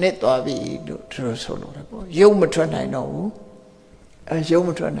ညွန်နစ်သွားပြီလို့သူတို့ဆိုလို့တယ်ပေါ့ရုပ်မထွက်နိုင်တော့ဘူးအဲရုပ်မ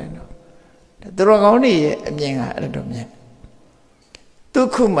ထွက်နိုင်တော့သူတော်ကောင်းတွေရဲ့အမြင်ကအဲ့လိုမြင်ဒု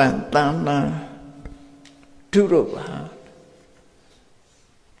က္ခမံတဏ္ဏဒုရောပါ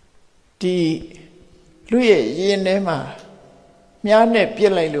ဒီလူရဲ့ရင်ထဲမှာမြားနဲ့ပြ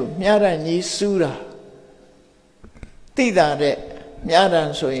စ်လိုက်လို့မြားတန်ကြီးစူးတာတိတာတဲ့မြားတန်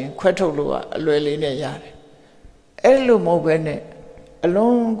ဆိုရင်ခွဲထုတ်လို့ကအလွယ်လေးနဲ့ရတယ်အဲ့လိုမဟုတ်ဘဲနဲ့အ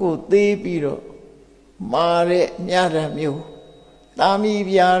လုံးကိုသေးပြီးတော့မာတဲ့မြားတန်မျိုးသားမီး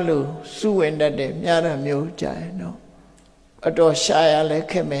ပြားလို့စုဝင်တတ်တဲ့မြားတန်မျိုးကြရင်တော့အတော်ရှာရလဲ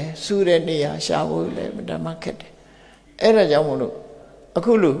ခက်မယ်စူးတဲ့နေရာရှာဖို့လည်းဓမ္မခက်တယ်အဲ့ဒါကြောင့်မို့လို့အ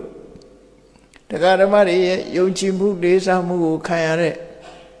ခုလို့တရားဓမ္မတွေရဲ့ယုံကြည်မှုလေးစားမှုကိုခံရတဲ့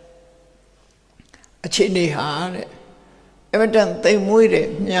အခြေအနေဟာတဲ့အမတန်သိမ်မွေးတဲ့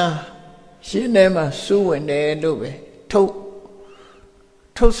မြားရှင်းထဲမှာစူးဝင်တယ်လို့ပဲ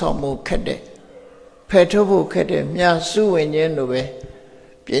ထုတ်ဆောင်မှုခက်တဲ့ဖယ်ထုတ်ဖို့ခက်တဲ့မြားစူးဝင်ခြင်းလို့ပဲ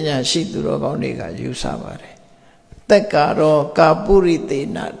ပညာရှိသူတော်ကောင်းတွေကယူဆပါတယ်သက်ကာရောကာပုရိသေ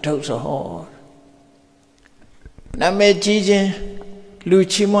နထုတ်စောနာမည်ကြီးခြင်းလူ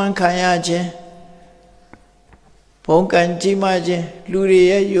ချီးမွမ်းခံရခြင်းဘုံကံကြီးမားခြင်းလူတွေ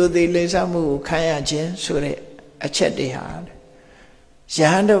ရဲ့ယိုသိလေးစားမှုကိုခံရခြင်းဆိုတဲ့အချက်တွေဟာယ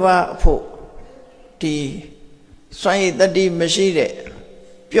ဟန်တစ်ပါးအဖို့ဒီစွမ်းရည်တတိမရှိတဲ့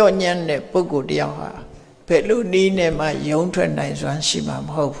ပြော့ညံ့တဲ့ပုဂ္ဂိုလ်တယောက်ဟာဘယ်လိုနည်းနဲ့မှယုံထွက်နိုင်စွမ်းရှိမှာမ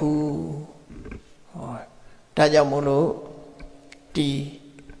ဟုတ်ဘူးဟောဒါကြောင့်မို့လို့ဒီ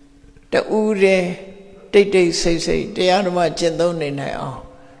တူတဲ့တိတ်တိတ်ဆိတ်ဆိတ်တရားဓမ္မကျင့်သုံးနေနိုင်အောင်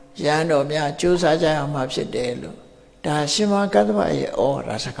ယဟန်တော်များကြိုးစားကြရမှာဖြစ်တယ်လို့ဒါရှင်မကတ္တဗရဲ့ဩဝါဒ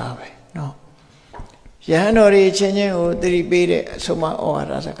စကားပဲနော်ယဟန်တော်တွေချင်းချင်းကိုသတိပေးတဲ့အဆုံးအမဩဝါ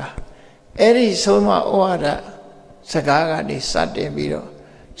ဒစကားအဲ့ဒီဆုံးမဩဝါဒစကားကနေစတင်ပြီးတော့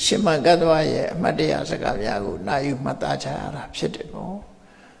ရှင်မကတ္တဗရဲ့အမှတ်တရစကားများကိုနာယူမှတ်သားချရတာဖြစ်တယ်ပေါ့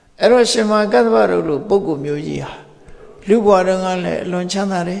အဲ့တော့ရှင်မကတ္တဗတို့လိုပုဂ္ဂိုလ်မျိုးကြီးဟာလူဘဝတုန်းကလည်းအလွန်ချမ်း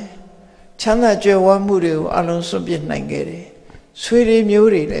သာတယ်ချမ်းသာကြွယ်ဝမှုတွေကိုအလုံးစွန့်ပစ်နိုင်ခဲ့တယ်ဆွေတွေမျိုး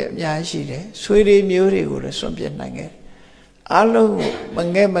တွေလည်းအများကြီးရှိတယ်ဆွေတွေမျိုးတွေကိုလည်းစွန့်ပစ်နိုင်ခဲ့တယ်အလုံးမ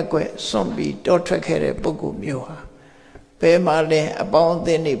ငဲ့မကွက်စွန့်ပြီးတောထွက်ခဲ့တဲ့ပုဂ္ဂိုလ်မျိုးဟာဘယ်မှာလဲအပေါင်းအသ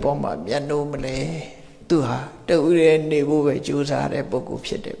င်းတွေပေါ်မှာမျက်နှိုးမလဲသူဟာတူရဲနေဖို့ပဲကြိုးစားတဲ့ပုဂ္ဂိုလ်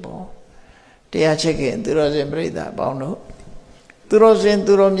ဖြစ်တယ်ပေါ့တရားချက်ခင်သူတော်စင်ပြိဿအပေါင်းတို့သူတော်စင်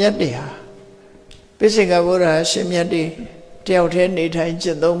သူတော်မြတ်တွေဟာပိစိကဗုဒ္ဓရှင်မြတ်တွေတယောက်တည်းနေထိုင်ကျ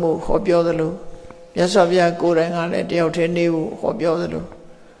င့်သုံးမှုဟောပြောသလိုမြတ်စွာဘုရားကိုယ်တိုင်ကလည်းတယောက်တည်းနေဖို့ဟောပြောသလို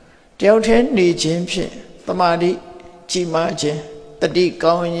တယောက်တည်းနေခြင်းဖြင့်သမာဓိကြီးမားခြင်းတတိ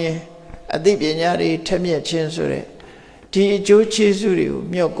ကောင်းခြင်းအသိပညာတွေထက်မြက်ခြင်းဆိုတဲ့ဒီအကျိုးကျေးဇူးတွေကို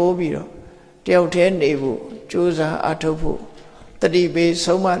မျှော်ကိုးပြီးတော့တယောက်တည်းနေဖို့ကြိုးစားအားထုတ်ဖို့တတိပေး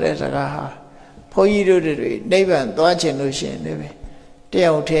ဆုံးမတဲ့စကားဟာဘုန်းကြီးတို့တွေနိဗ္ဗာန်သွားခြင်းလို့ရှိရင်လည်းတ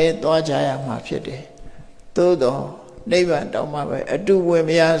ယောက်တည်းသွားကြရမှာဖြစ်တယ်သို့တော့နိဗ္ဗာန်တောင်းမှပဲအတူဝင်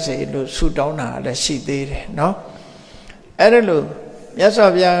မရစေလို့ဆုတောင်းတာလည်းရှိသေးတယ်နော်အဲ့ဒါလို့မြတ်စွာ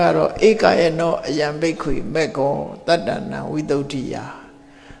ဘုရားကတော့ဧကယေနောအယံဘိက္ခွေမေကောတတ္တနံဝိသုဒ္ဓိယ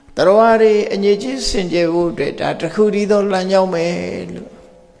တရားတွေအငြိကြီးစင်ကြယ်ဖို့အတွက်ဒါတခုတည်းသောလမ်းကြောင်းပဲလို့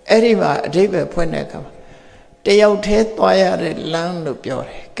အဲ့ဒီမှာအဓိပ္ပာယ်ဖွင့်တဲ့အခါမှာတယောက်တည်းသွားရတဲ့လမ်းလို့ပြောတ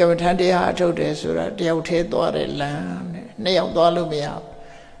ယ်ကမ္မထန်တရားအထုတ်တယ်ဆိုတာတယောက်တည်းသွားတဲ့လမ်းနဲ့နှစ်ယောက်သွားလို့မရဘူး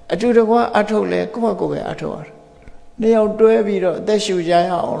အတူတကွအထုတ်လဲကိုယ့်ဘက်ကိုယ်ပဲအထုတ်ရတယ်နှစ်ယောက်တွဲပြီးတော့အသက်ရှူကြရ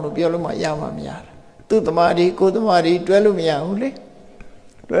အောင်လို့ပြောလို့မှရမှာမရတာသူ့သမာဓိကိုယ်သမာဓိတွဲလို့မရဘူးလေ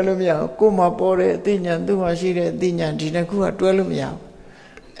တွဲလို့မရဘူးကိုယ်မှာပေါ်တဲ့အသိဉာဏ်သူ့မှာရှိတဲ့အသိဉာဏ်ဒီနှစ်ခုကတွဲလို့မရဘူး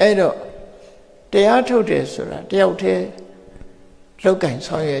အဲ့တော့တရားထုတ်တယ်ဆိုတာတယောက်တည်းလောက်ကင်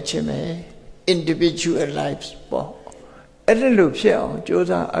ဆောင်ရွက်ခြင်းပဲ individual lives ပေါ့အဲ့ဒါလို့ဖြစ်အောင်ကြိုး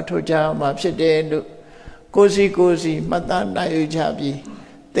စားအထောက်ကြမှာဖြစ်တယ်လို့ ကိုစီမှတ်သားနိုင်ယူကြပြီး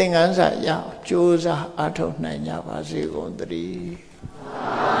သင်္ကန်းစာရအောင်ကြိုးစားအားထုတ်နိုင်ကြပါစေကုန်သတည်း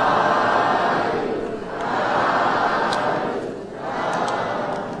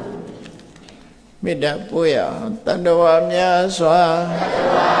မေတ္တာပို့ရအောင်တတ္တဝါများစွာ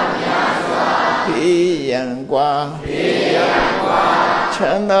ဖေးရန်กว่าချ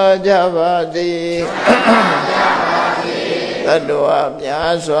မ်းသာကြပါစေတတ္တဝါ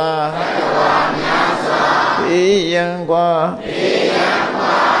များစွာဖေးရန်กว่า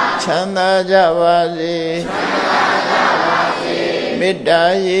ချမ်းသာကြပါစေမေတ္တာ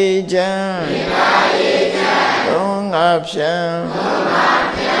ရေချမ်းသုံးငါဖြံ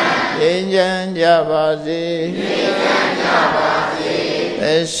ငြိမ်းချမ်းကြပါစေသ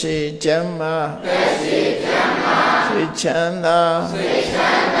က်ရှိချမ်းသာစိတ်ချမ်းသာ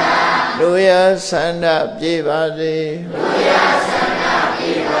လူရဆန္ဒပြေပါစေ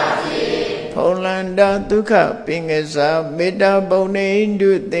ဖုံလန္တာဒုက္ခပင်ကစားမေတ္တာပုံနေတု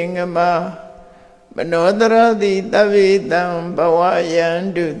သင်္ကမမနောတရတိတဗ္ဗေတံဘဝယန္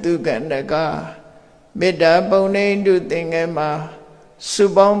တုဒုက္ခန္တကမေတ္တာပုံနေတုသင်္ကမစု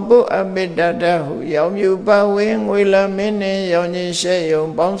ပေါင်းပုအမေတ္တာတဟုရောင်မြူပါဝင်းငွေလမင်းနှင့်ရောင်ချင်းရှဲယုံ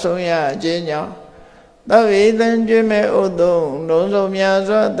ပေါင်းဆောင်ရခြင်းကြောင့်သဗ္ဗေတံကျွေးမဲ့ဥသုံးလုံးစုံများ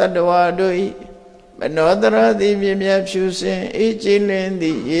စွာတတ္တဝါတို့၏မနောတရတိပြည့်မြတ်ဖြူစင်အေးကြည်လင်းသ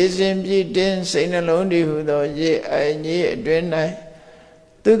ည့်ရေစင်ပြည့်တင်းစိတ်နှလုံးတည်ဟုသောရေအိုင်ကြီးအတွင်၌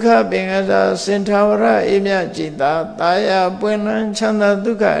ဒုက္ခပင်ကစားစင်ထာဝရအေးမြတ်จิตသာတာယာပွင့်လန်းချမ်းသာ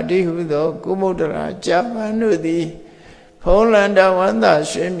ဒုက္ခအတိဟုသောကုမုဒ္ဒရာကြာပန်တို့သည်ဖုံးလန္တဝန္တာ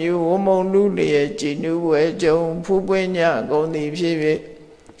ရွှင်မြူဝမုံလူလျက်ကြည်နူးဝဲကြုံဖူးပွင့်ညကုန်သည်ဖြစ်၍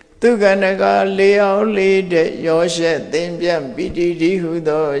ဒုက္ခနကလေးအောင်လေးတဲ့ရောရှက်သင်ပြန့်ပိတိတိဟု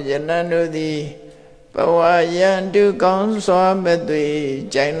သောယနံတို့သည်ဘဝယန္တုကောင်းစွာမသွေ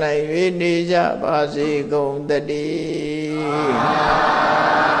ကြိုင်လိုက်၍နေကြပါစေကုန်တည်း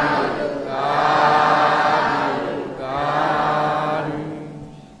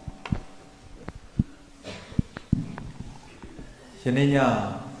ယနေ့ည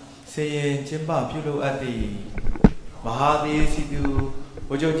စေရင်ကျင်းပပြုလုပ်အပ်သည့်မဟာသီစီတု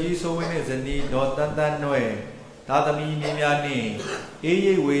ဗိုလ်ချုပ်ကြီးစိုးဝင်းနှင့်ဇနီးဒေါ်တန်းတန်းနွယ်သားသမီးများများနှင့်အေး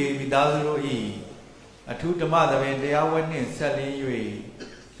ရိပ်ဝေမိသားစုတို့၏အထူးဓမ္မသဘင်တရားဝဲနှင့်ဆက်လင်း၍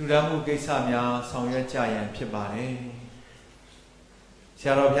လူဒန်းမှုကိစ္စများဆောင်ရွက်ကြရန်ဖြစ်ပါတယ်ဆ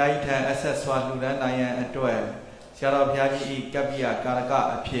ရာတော်ဘုရားကြီးထံအဆက်စွာလူဒန်းနိုင်ရန်အတွက်ဆရာတော်ဘုရားကြီး၏ကပ္ပိယကာရက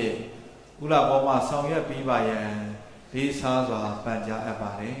အဖြစ်ဥလဘောမှဆောင်ရွက်ပြီးပါရန်လေးစားစွာပန်ကြားအပ်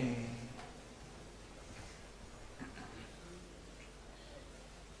ပါတယ်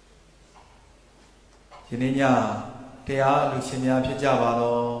ယနေ့ညတရားအလူရှင်များဖြစ်ကြပါ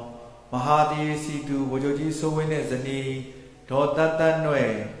သောမဟာသီစီတုဗိုလ်ချုပ်ကြီးစိုးဝင်းနှင့်ဇနီးဒေါ်တတ်တတ်နွ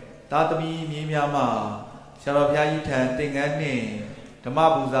ယ်သားသမီးမြေးများမှဆရာတော်ဘုရားကြီးထံသင်္ကန်းနှင့်ဓမ္မ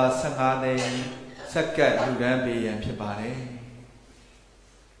ပူဇာ15သိန်းဆက်ကပ်လူဒန်းပေးရန်ဖြစ်ပါတယ်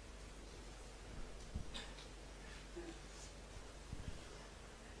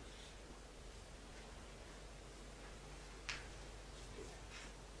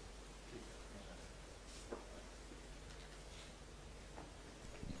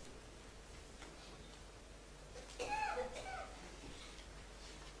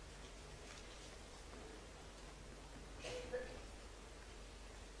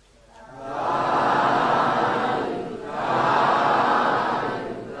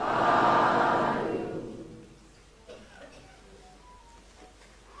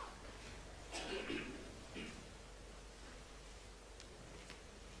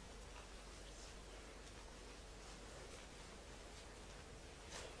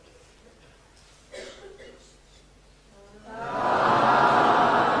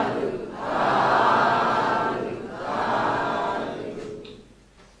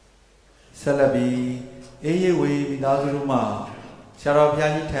ဆက်လက်ပြီးအေးရိပ်ဝေမိသားစုတို့မှဆရာတော်ဘု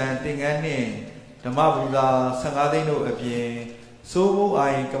ရားကြီးထံသင်္ကန်းနှင့်ဓမ္မပူဇာ15သိန်းတို့အပြင်စိုးမိုးအို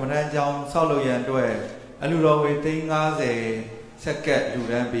င်ကမ္မဋ္ဌာန်းကျောင်းဆောက်လုပ်ရန်အတွက်အလူတော်ဝေ350ဆက်ကပ်လူ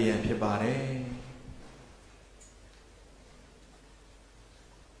ဒန်းပေးရန်ဖြစ်ပါတယ်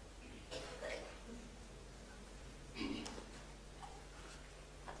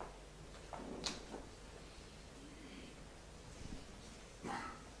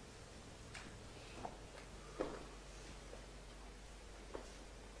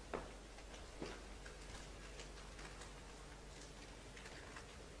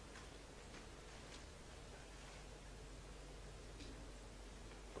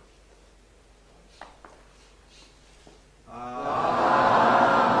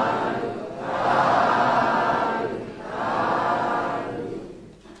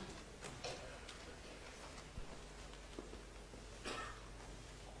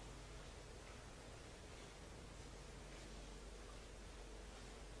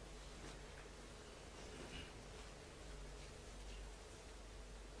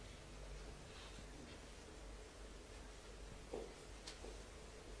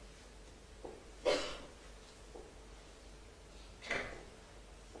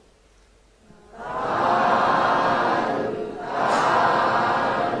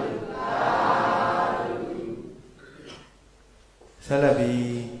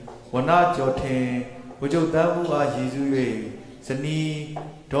Jotin, Ujotamu Ajizu, Sani,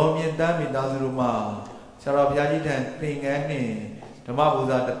 Domian Dami Dazuruma, Sarabiajitan, Ping and the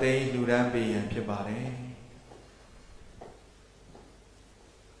Mabuza the day, Lurambi and Pibare.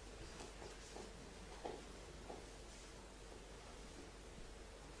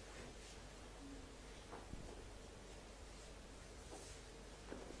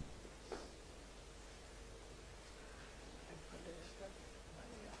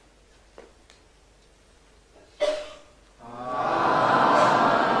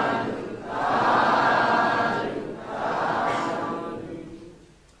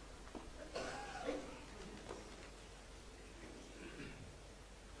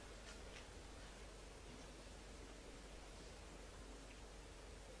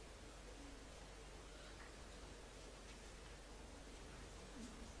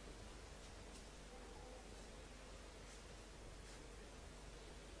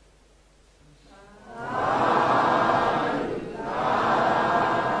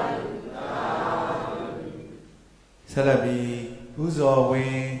 Celebi, Uzo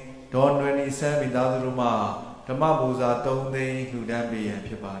Wing, Don Renny Sammy Dazuruma, the Mabuza Don't they, Ludambi and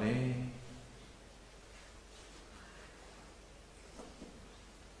Pibare.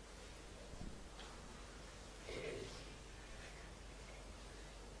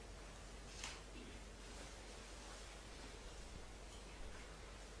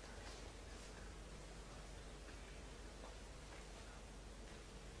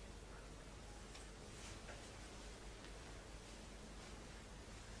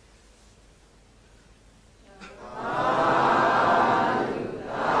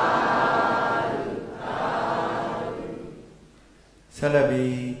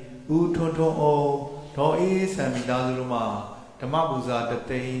 Celebi, Utonton O, Don Is and Dazuruma, the Mabuza the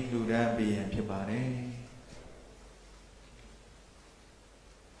day, Ludambi and Pibare.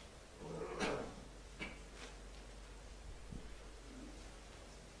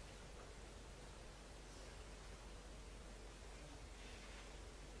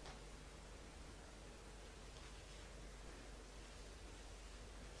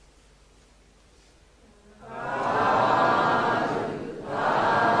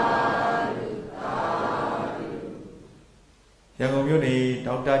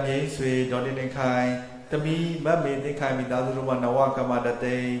 Dr. James Sui, Donny Kai, Tami, Mammy, Kai, Midazuruma, Nawakama that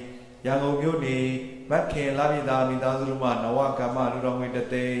day, Yango Muni, Matkin, Lavida, Midazuruma, Nawakama, Luram that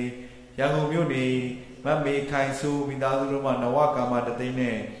day, Yango Muni, Mammy, Kai Su, Midazuruma, Nawakama that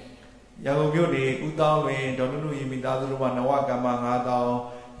day, Yango Muni, Utawi, Donui, Midazuruma, Nawakama,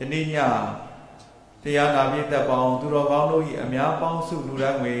 Hadao, Yaninya, Tiana Vita Bound, Duravano, Amia Bound Su,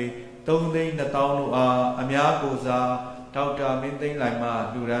 Luramwe, Donde, Natanu, Amia Goza. Doctor Minting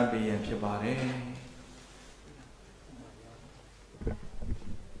Lima, Lurambi and Pibare.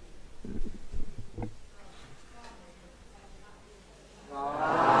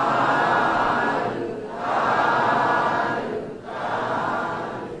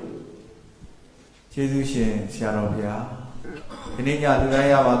 Jesus Shin, Siarobia. In India,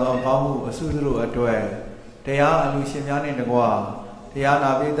 Luraya was Bamu, a Suzuru at Dwell. They are Lucian in the Gua. They are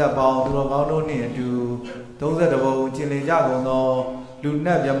Navida bound to a Baudoni and to those at the boat, Chile Jagono,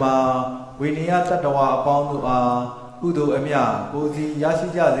 Luna Yama, Winia Tatawa, Bound Udo Emia, Bozi,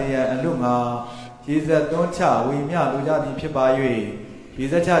 Yashijazi, and Lunga. Jesus don't cha, we mia, Lujadi Pibayui.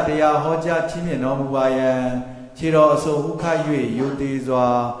 Bizacha dea, Hoja, Chimian, Omuayan, Chiro, so Hukai,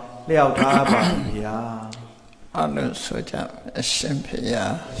 Yudizwa, Leo Taba, Anu Soja,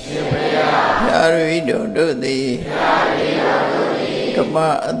 Shimpia, Yarido do the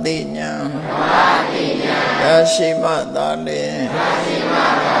Kama Adinya, Yashima Dali,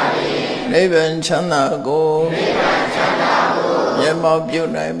 Leven Chanago, Yama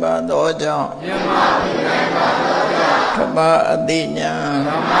Bunaiba Doja, Kama Adinya,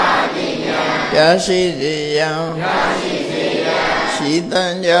 Yashi Ziyang,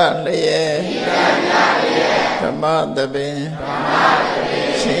 Shidan Yali, Kama Dabi,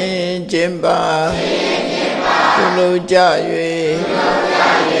 Shin Jimba, Tulu Jayui,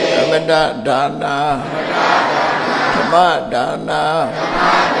 Amada Dana, Kama Dana,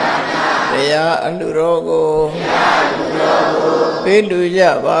 Dea Alurogo, Pindu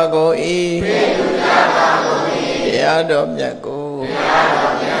Javago E, Dea Dom Yago,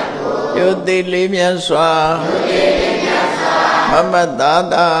 Yudi Limian Swa, Mama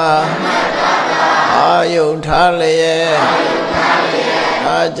Dada, Ayu Tale,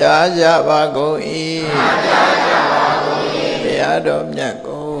 Aja Javago E, Dea Dom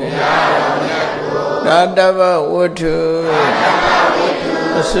Yago, Dadava Wutu,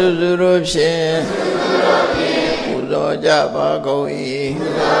 Suzuru Shin, ဇော်ကြပါကုန်၏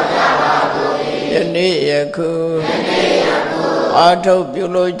ယနေ့ယခုအာထုတ်ပြု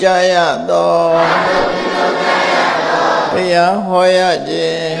လို့ကြရသောဘုရားဟောရခြ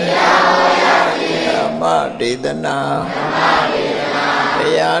င်းဓမ္မဒေသနာဘု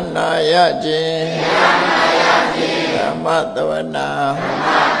ရားနာရခြင်းဓမ္မသဝနာ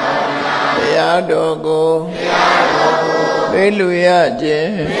ဘုရားတော်ကိုပေးလူရခြ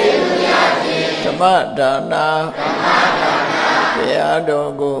င်းဓမ္မဒါနာဘုရား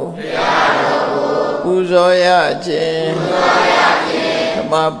တော်ကိုပူဇော်ရခြင်းဓမ္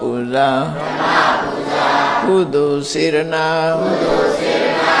မပူဇာကုသိုလ်စေရနာ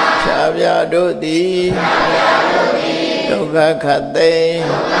ဖြာပြတို့သည်ဒုက္ခခတ်သိ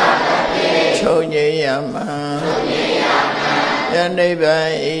ချုပ်ငြိမ်းရမှယနိဗ္ဗာ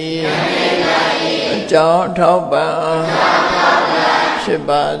န်ဤအကြောင်းထောက်ပံ့ဖြစ်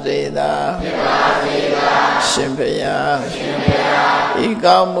ပါစေသာရှင်ဘုရားဤ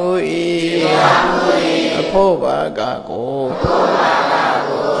ကောင်းမှုဤအဖို့ဘာကကို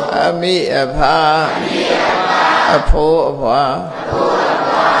အမိအဖာအဖိုးအဖွာ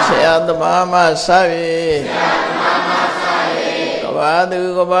ဆရာသမားမဆ၍ကဘာသူ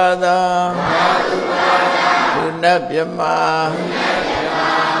ကဘာသာသူနတ်မြမ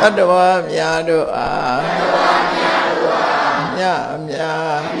တတ္တဝါများတို့အားမြအမြ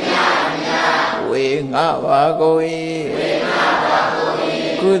ဝေငါပါကုန်၏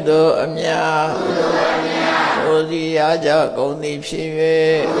ကုသိုလ်အမြကိုစီရကြကုန်သည်ဖြစ်၍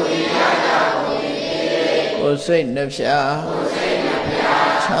ကိုစိတ်နှဖျား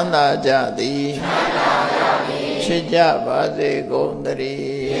ချမ်းသာကြသည်ဖြစ်ကြပါစေကုန်သတ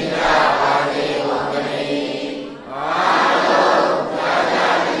ည်း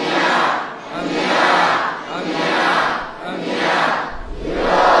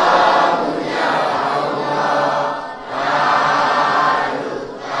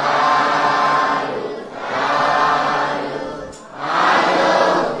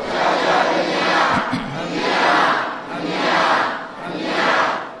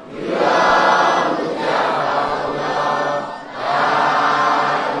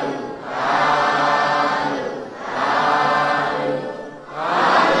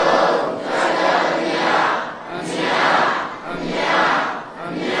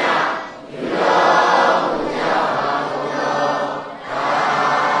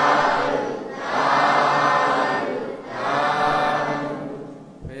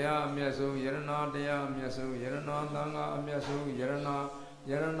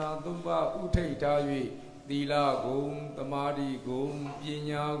သီလဂုဏ်သမာဓိဂုဏ်ပ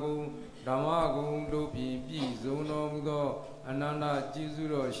ညာဂုဏ်ဓမ္မဂုဏ်တို့ဖြင့်ပြည့်စုံတော်မူသောအနန္တကျေးဇူး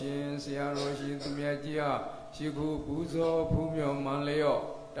တော်ရှင်ဆရာတော်ရှင်သူမြတ်ကြီးအားရှိခိုးပူဇော်ဖူးမြော်မှန်လျော့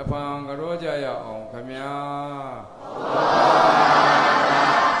တဖန်ကြောကြရအောင်ခမညာ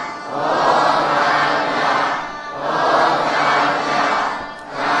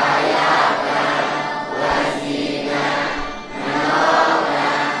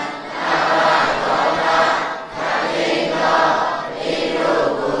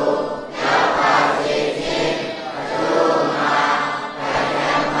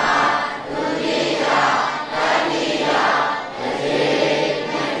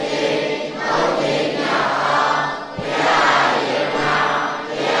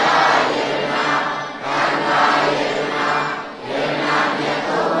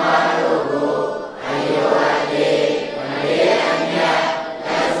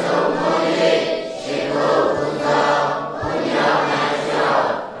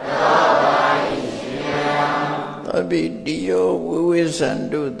စန္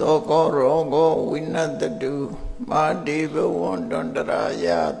တုသောကောရောဂောဝိနတတုမာတိဘဝန္တန္တရာယ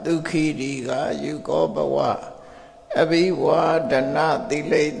ဒုခိတိကာယုကောဘဝအဘိဝါဒနာတိ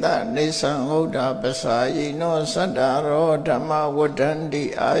လိတနိသံဟုတ်တာပစာယိနောသတ္တရောဓမ္မဝဋ္ဌန္တိ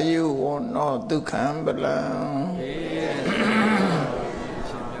အာယုဝနောဒုက္ခံပလံ